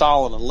by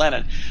Stalin and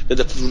Lenin, that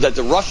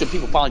the Russian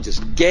people finally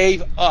just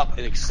gave up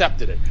and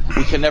accepted it.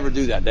 We can never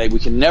do that, Dave. We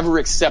can never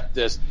accept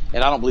this,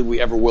 and I don't believe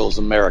we ever will as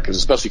Americans,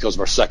 especially because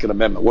of our Second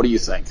Amendment. What do you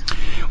think?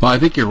 Well, I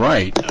think you're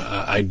right.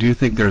 I do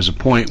think there's a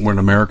point when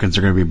Americans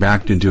are going to be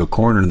backed into a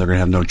corner and they're going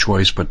to have no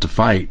choice but to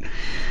fight.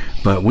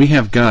 But we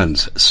have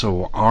guns,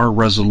 so our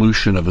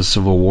resolution of a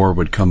civil war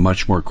would come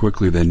much more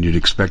quickly than you'd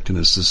expect in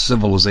a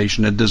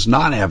civilization that does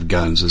not have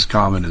guns as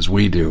common as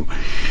we do.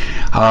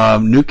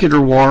 Nuclear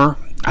war,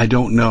 I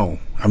don't know.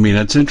 I mean,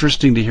 it's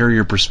interesting to hear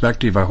your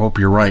perspective. I hope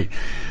you're right.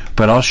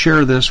 But I'll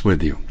share this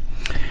with you.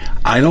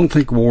 I don't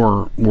think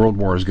world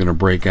war is going to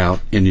break out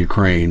in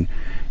Ukraine.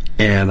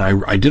 And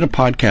I did a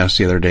podcast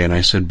the other day, and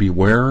I said,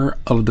 beware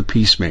of the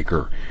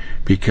peacemaker.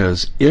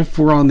 Because if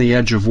we're on the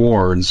edge of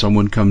war and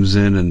someone comes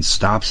in and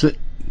stops it,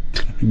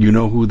 you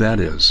know who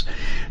that is.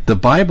 The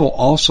Bible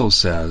also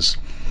says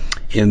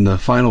in the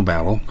final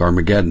battle,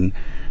 Armageddon,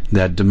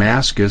 that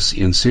Damascus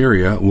in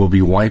Syria will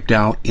be wiped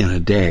out in a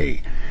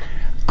day.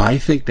 I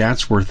think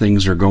that's where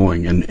things are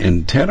going.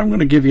 And Ted, I'm going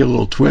to give you a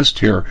little twist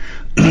here.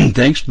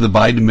 Thanks to the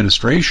Biden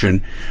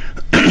administration,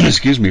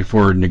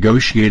 for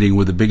negotiating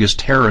with the biggest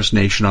terrorist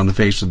nation on the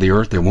face of the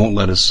earth. They won't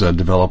let us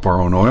develop our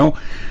own oil.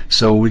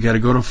 So we got to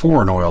go to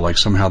foreign oil, like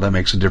somehow that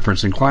makes a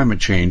difference in climate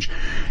change.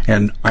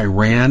 And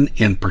Iran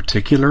in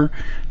particular.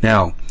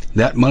 Now,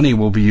 that money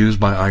will be used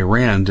by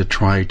Iran to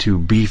try to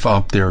beef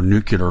up their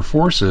nuclear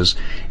forces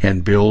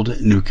and build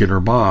nuclear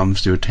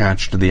bombs to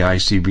attach to the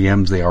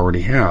ICBMs they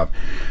already have.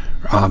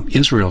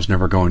 Israel's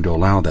never going to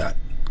allow that.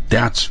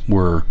 That's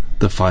where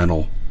the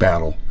final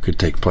battle could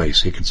take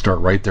place. It could start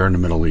right there in the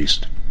Middle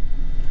East.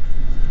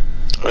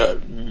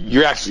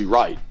 You're actually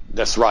right.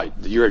 That's right.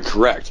 You're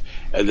correct.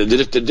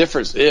 The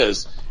difference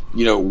is,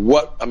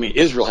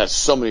 Israel has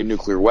so many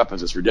nuclear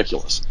weapons, it's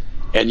ridiculous.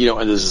 And,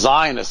 and the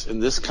Zionists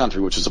in this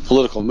country, which is a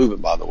political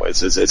movement, by the way,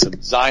 it's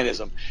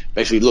Zionism,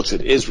 basically looks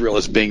at Israel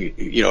as being,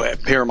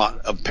 of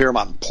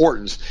paramount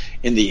importance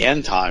in the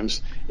end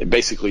times. It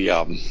basically,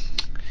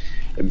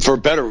 for a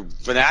better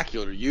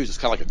vernacular to use, it's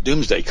kind of like a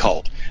doomsday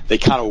cult. They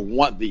kind of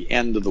want the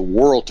end of the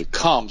world to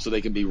come so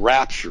they can be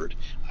raptured.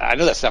 I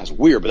know that sounds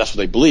weird, but that's what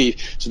they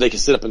believe, so they can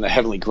sit up in the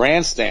heavenly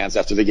grandstands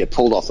after they get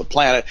pulled off the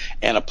planet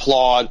and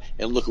applaud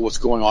and look at what's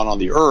going on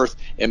the earth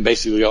and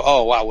basically go,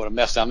 oh, wow, what a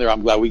mess down there.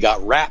 I'm glad we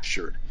got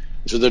raptured.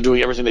 So they're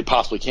doing everything they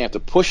possibly can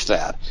to push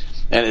that.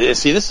 And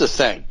see, this is the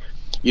thing.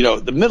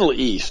 The Middle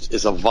East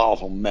is a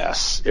volatile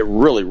mess. It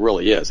really,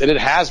 really is. And it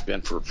has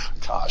been for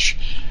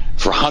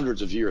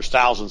hundreds of years,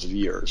 thousands of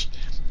years.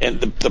 And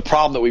the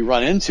problem that we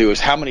run into is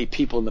how many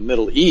people in the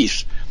Middle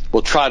East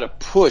will try to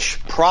push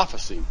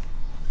prophecy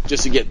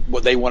just to get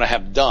what they want to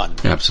have done.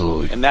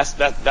 Absolutely. And that's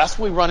what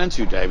we run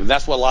into, Dave. And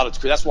that's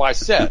why I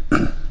said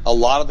a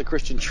lot of the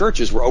Christian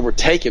churches were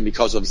overtaken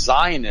because of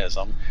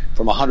Zionism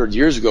from 100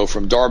 years ago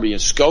from Darby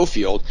and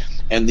Schofield,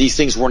 and these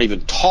things weren't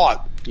even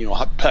taught,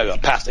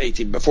 past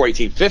before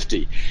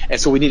 1850.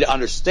 And so we need to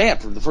understand,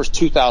 for the first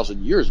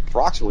 2,000 years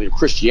approximately of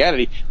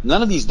Christianity,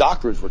 none of these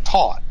doctrines were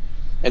taught.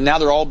 And now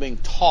they're all being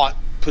taught,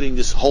 putting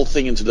this whole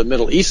thing into the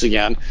Middle East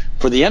again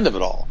for the end of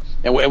it all.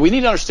 And we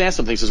need to understand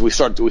some things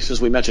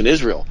since we mentioned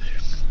Israel.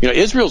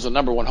 Israel's the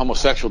number one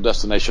homosexual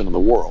destination in the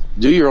world.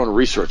 Do your own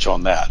research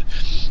on that.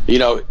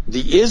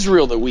 The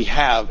Israel that we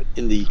have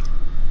in the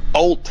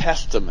Old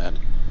Testament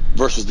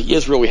versus the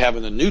Israel we have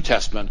in the New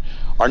Testament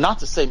are not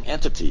the same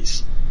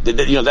entities.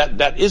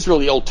 That Israel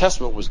in the Old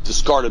Testament was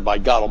discarded by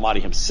God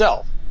Almighty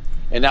himself.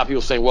 And now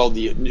people say, well,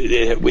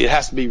 it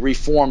has to be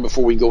reformed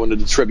before we go into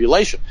the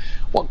tribulation.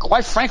 Well,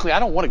 quite frankly, I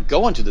don't want to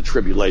go into the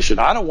tribulation.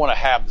 I don't want to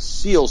have the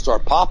seals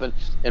start popping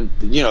and,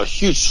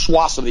 huge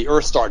swaths of the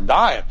earth start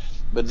dying.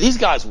 But these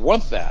guys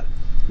want that.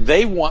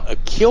 They want a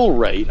kill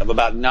rate of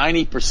about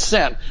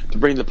 90% to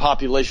bring the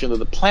population of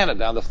the planet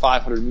down to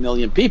 500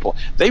 million people.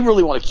 They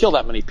really want to kill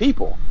that many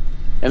people.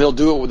 And they'll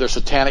do it with their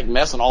satanic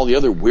mess and all the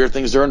other weird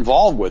things they're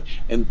involved with.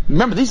 And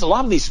remember, a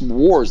lot of these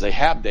wars they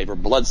have, Dave, are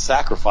blood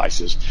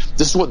sacrifices.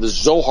 This is what the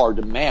Zohar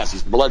demands,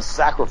 these blood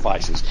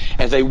sacrifices.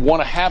 And they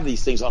want to have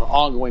these things on an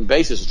ongoing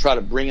basis to try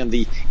to bring in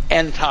the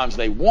end times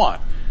they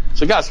want.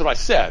 So, guys, what I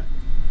said,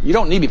 you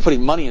don't need to be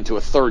putting money into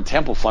a third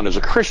temple fund as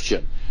a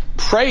Christian.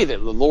 Pray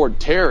that the Lord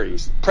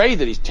tarries. Pray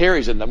that he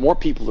tarries and that more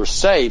people are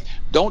saved.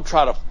 Don't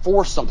try to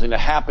force something to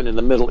happen in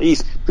the Middle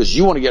East because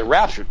you want to get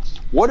raptured.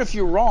 What if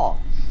you're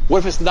wrong? What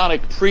if it's not a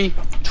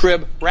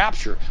pre-trib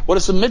rapture? What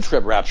is a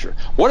mid-trib rapture?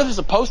 What if it's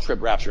a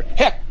post-trib rapture?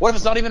 Heck, what if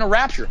it's not even a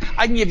rapture?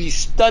 I can give you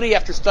study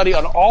after study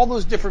on all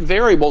those different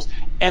variables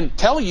and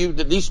tell you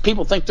that these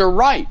people think they're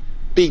right.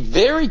 Be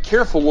very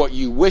careful what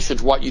you wish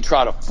and what you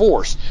try to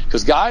force.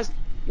 Because, guys,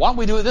 why don't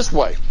we do it this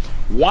way?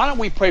 Why don't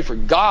we pray for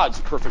God's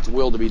perfect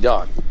will to be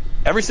done?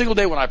 Every single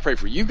day when I pray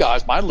for you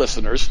guys, my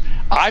listeners,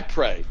 I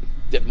pray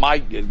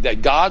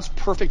that God's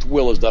perfect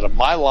will is done in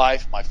my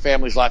life, my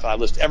family's life, and I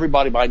list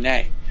everybody by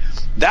name.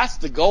 That's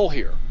the goal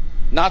here.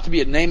 Not to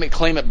be a name it,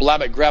 claim it,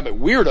 blab it, grab it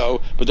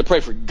weirdo, but to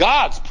pray for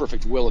God's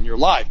perfect will in your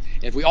life.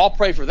 And if we all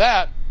pray for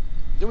that,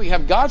 then we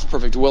have God's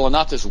perfect will and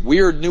not this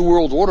weird New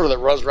World Order that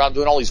runs around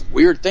doing all these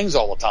weird things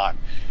all the time.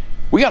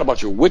 We got a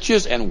bunch of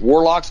witches and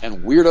warlocks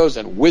and weirdos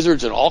and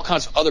wizards and all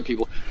kinds of other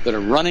people that are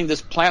running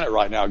this planet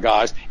right now,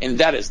 guys, and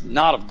that is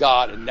not of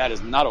God, and that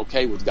is not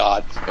okay with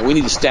God, and we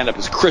need to stand up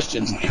as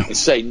Christians and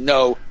say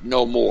no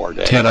more.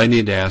 Dave. Ted, I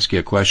need to ask you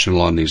a question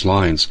along these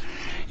lines.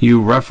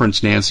 You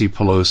referenced Nancy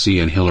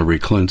Pelosi and Hillary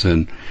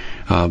Clinton.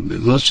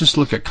 Let's just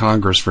look at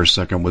Congress for a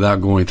second without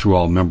going through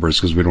all members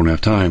because we don't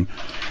have time.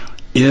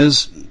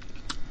 Is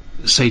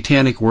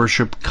satanic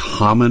worship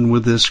common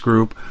with this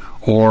group?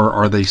 Or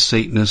are they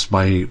Satanists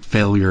by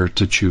failure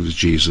to choose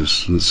Jesus?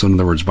 So in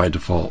other words, by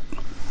default.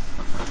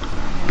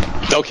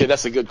 Okay,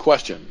 that's a good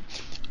question.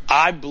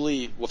 I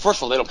believe, well, first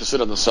of all, they don't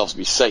consider themselves to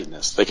be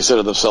Satanists. They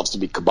consider themselves to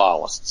be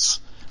Kabbalists.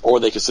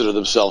 Or they consider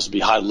themselves to be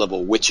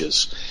high-level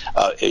witches,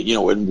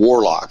 and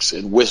warlocks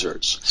and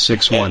wizards.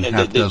 6 one,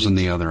 half dozen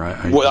the other.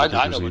 I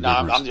know, but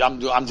now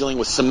I'm dealing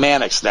with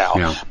semantics now.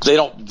 Yeah. They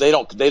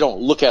don't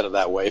look at it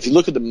that way. If you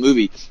look at the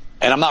movie,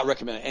 and I'm not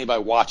recommending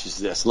anybody watches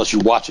this unless you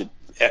watch it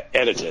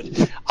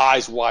edited,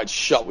 Eyes Wide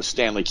Shut with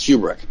Stanley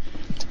Kubrick.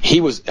 He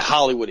was a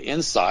Hollywood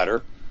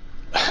insider.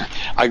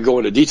 I could go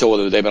into detail with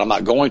it today, but I'm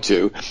not going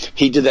to.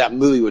 He did that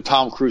movie with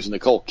Tom Cruise and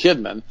Nicole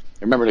Kidman.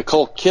 Remember,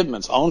 Nicole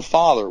Kidman's own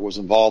father was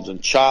involved in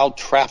child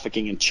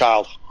trafficking and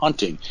child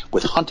hunting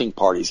with hunting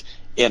parties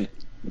in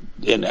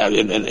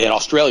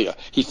Australia.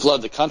 He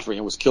fled the country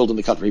and was killed in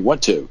the country he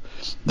went to.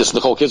 This is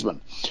Nicole Kidman.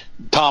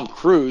 Tom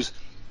Cruise,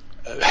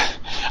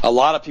 a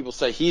lot of people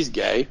say he's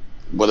gay.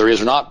 Whether he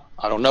is or not,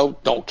 I don't know.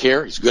 Don't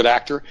care. He's a good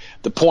actor.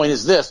 The point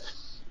is this.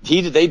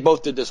 They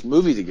both did this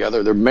movie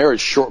together. Their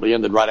marriage shortly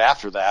ended right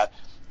after that.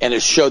 And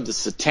it showed the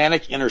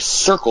satanic inner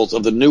circles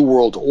of the New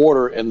World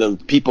Order and the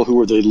people who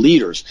were the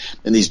leaders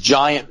in these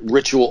giant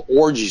ritual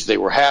orgies they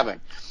were having.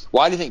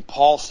 Why do you think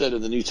Paul said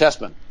in the New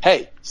Testament,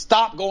 hey,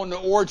 stop going to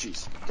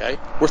orgies? Okay?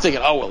 We're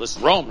thinking, oh, well, this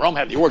is Rome. Rome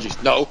had the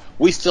orgies. No,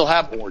 we still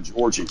have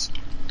orgies.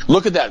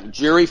 Look at that.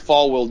 Jerry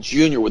Falwell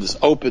Jr. with his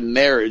open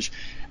marriage,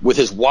 with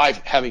his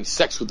wife having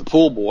sex with the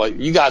pool boy.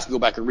 You guys can go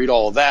back and read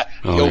all of that,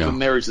 the open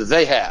marriage that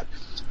they had.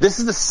 This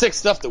is the sick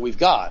stuff that we've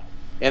got.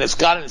 And it's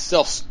got in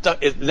itself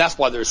stuck. And that's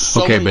why there's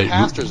so many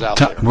pastors out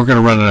there. We're going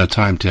to run out of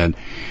time, Ted.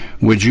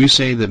 Would you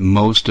say that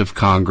most of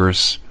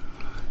Congress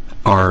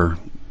are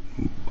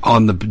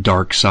on the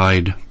dark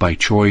side by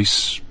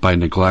choice, by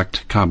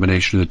neglect,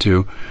 combination of the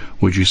two?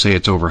 Would you say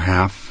it's over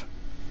half?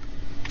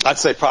 I'd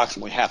say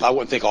approximately half. I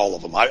wouldn't think all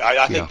of them.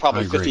 I think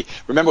probably 50.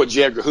 Remember what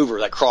J. Edgar Hoover,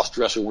 that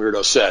cross-dressing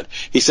weirdo, said.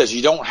 He says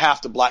you don't have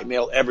to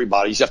blackmail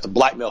everybody. You just have to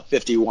blackmail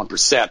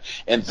 51%.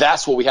 And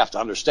that's what we have to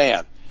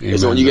understand.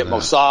 Is that when you get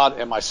Mossad,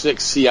 MI6,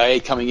 CIA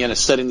coming in and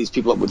setting these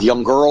people up with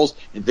young girls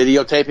and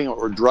videotaping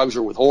or drugs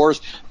or with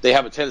whores, they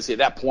have a tendency at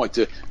that point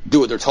to do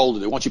what they're told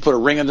to do. Once you put a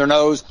ring in their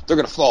nose, they're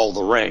going to follow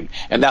the ring.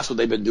 And that's what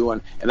they've been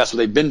doing, and that's what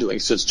they've been doing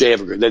since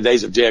the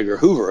days of J. Edgar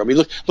Hoover. I mean,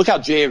 look how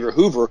J. Edgar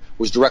Hoover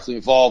was directly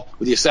involved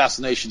with the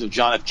assassination of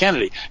John F.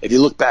 Kennedy. If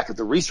you look back at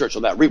the research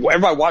on that,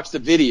 everybody watch the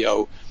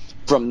video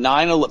from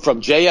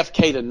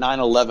JFK to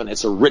 9/11.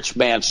 It's a rich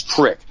man's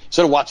trick.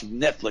 Instead of watching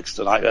Netflix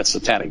tonight, that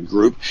satanic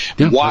group,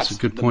 watch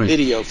the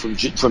video from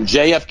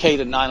JFK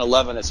to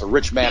 9/11. It's a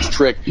rich man's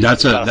trick.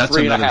 That's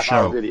another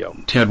show. Video.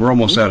 Ted, we're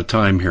almost out of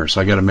time here, so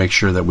I got to make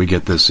sure that we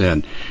get this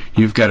in.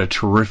 You've got a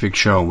terrific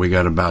show. We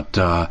got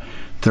about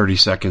 30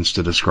 seconds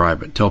to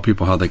describe it. Tell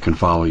people how they can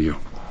follow you.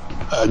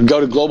 Go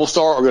to Global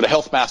Star or go to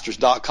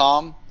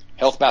healthmasters.com.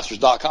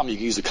 Healthmasters.com. You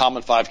can use the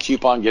Common 5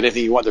 coupon, get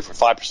anything you want there for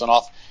 5%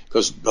 off.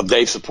 Because of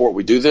Dave's support,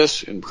 we do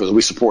this, and because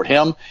we support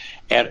him,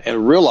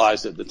 and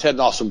realize that the Ted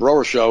and Austin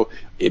Broer Show,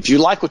 if you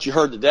like what you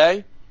heard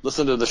today,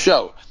 listen to the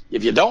show.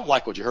 If you don't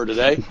like what you heard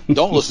today,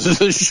 don't listen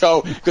to the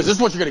show, because this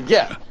is what you're going to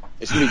get.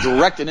 It's going to be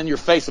direct and in your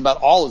face about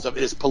all this stuff.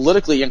 It is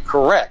politically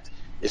incorrect.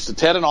 It's the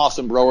Ted and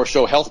Austin Broer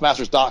Show,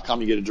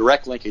 healthmasters.com. You get a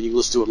direct link, and you can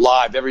listen to it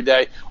live every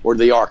day or to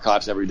the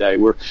archives every day.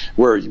 We're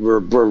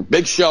a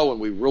big show, and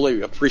we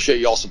really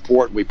appreciate y'all's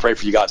support, and we pray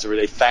for you guys every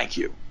day. Thank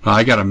you.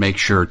 I got to make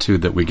sure, too,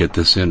 that we get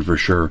this in for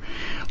sure.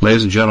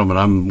 Ladies and gentlemen,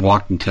 I'm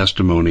walking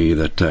testimony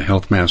that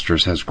Health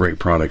Masters has great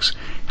products,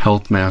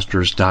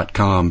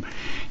 healthmasters.com.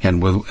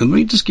 And let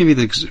me just give you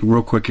the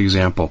real quick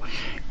example.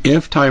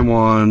 If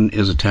Taiwan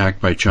is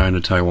attacked by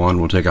China,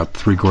 Taiwan will take out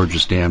 3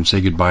 gorgeous dams,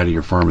 say goodbye to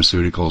your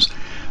pharmaceuticals.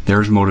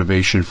 There's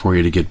motivation for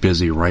you to get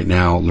busy right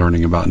now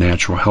learning about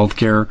natural health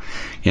care,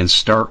 and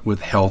start with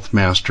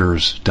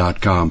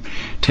healthmasters.com.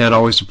 Ted,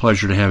 always a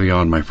pleasure to have you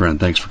on, my friend.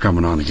 Thanks for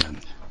coming on again.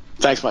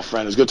 Thanks, my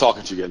friend. It was good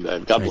talking to you again,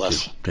 Dave. God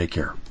bless. Take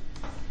care.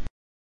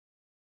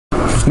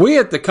 We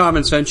at the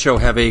Common Sense Show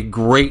have a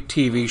great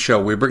TV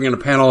show. We bring in a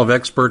panel of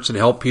experts and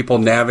help people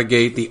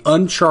navigate the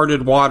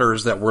uncharted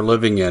waters that we're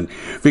living in.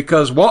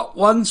 Because what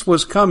once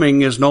was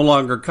coming is no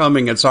longer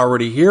coming. It's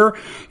already here,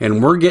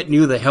 and we're getting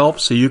you the help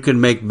so you can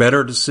make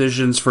better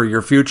decisions for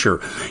your future.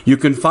 You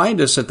can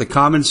find us at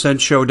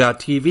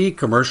thecommonsenseshow.tv,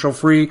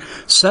 commercial-free,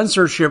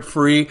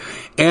 censorship-free,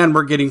 and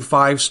we're getting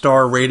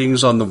 5-star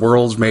ratings on the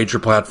world's major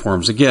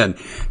platforms. Again,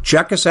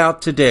 check us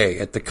out today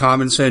at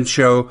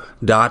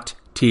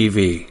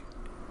thecommonsenseshow.tv.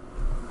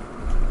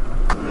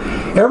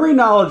 Every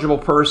knowledgeable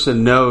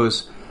person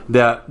knows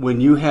that when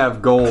you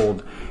have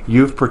gold,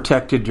 you've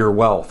protected your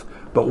wealth.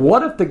 But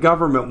what if the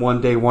government one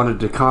day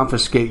wanted to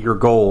confiscate your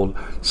gold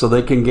so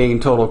they can gain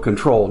total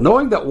control,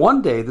 knowing that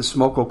one day the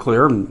smoke will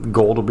clear and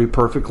gold will be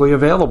perfectly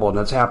available, and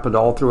that's happened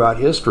all throughout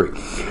history.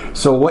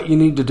 So what you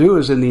need to do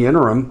is, in the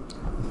interim,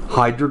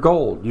 hide your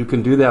gold. You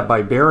can do that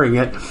by burying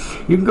it.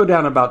 You can go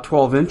down about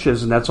 12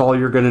 inches, and that's all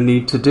you're going to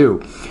need to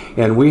do.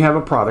 And we have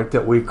a product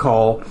that we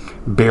call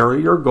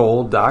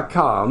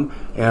buryyourgold.com,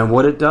 and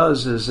what it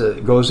does is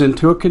it goes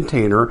into a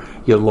container.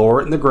 You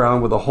lower it in the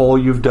ground with a hole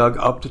you've dug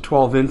up to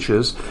 12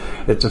 inches.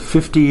 It's a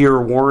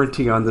 50-year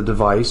warranty on the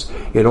device.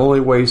 It only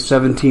weighs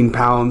 17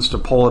 pounds to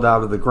pull it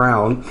out of the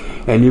ground,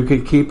 and you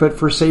can keep it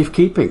for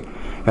safekeeping.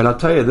 And I'll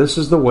tell you, this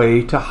is the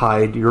way to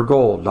hide your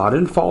gold, not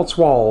in false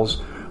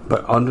walls,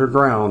 but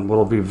underground,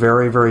 will be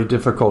very, very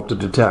difficult to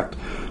detect.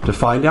 To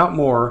find out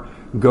more,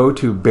 go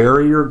to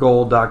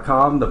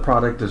buryyourgold.com. The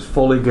product is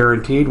fully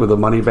guaranteed with a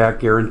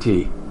money-back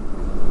guarantee.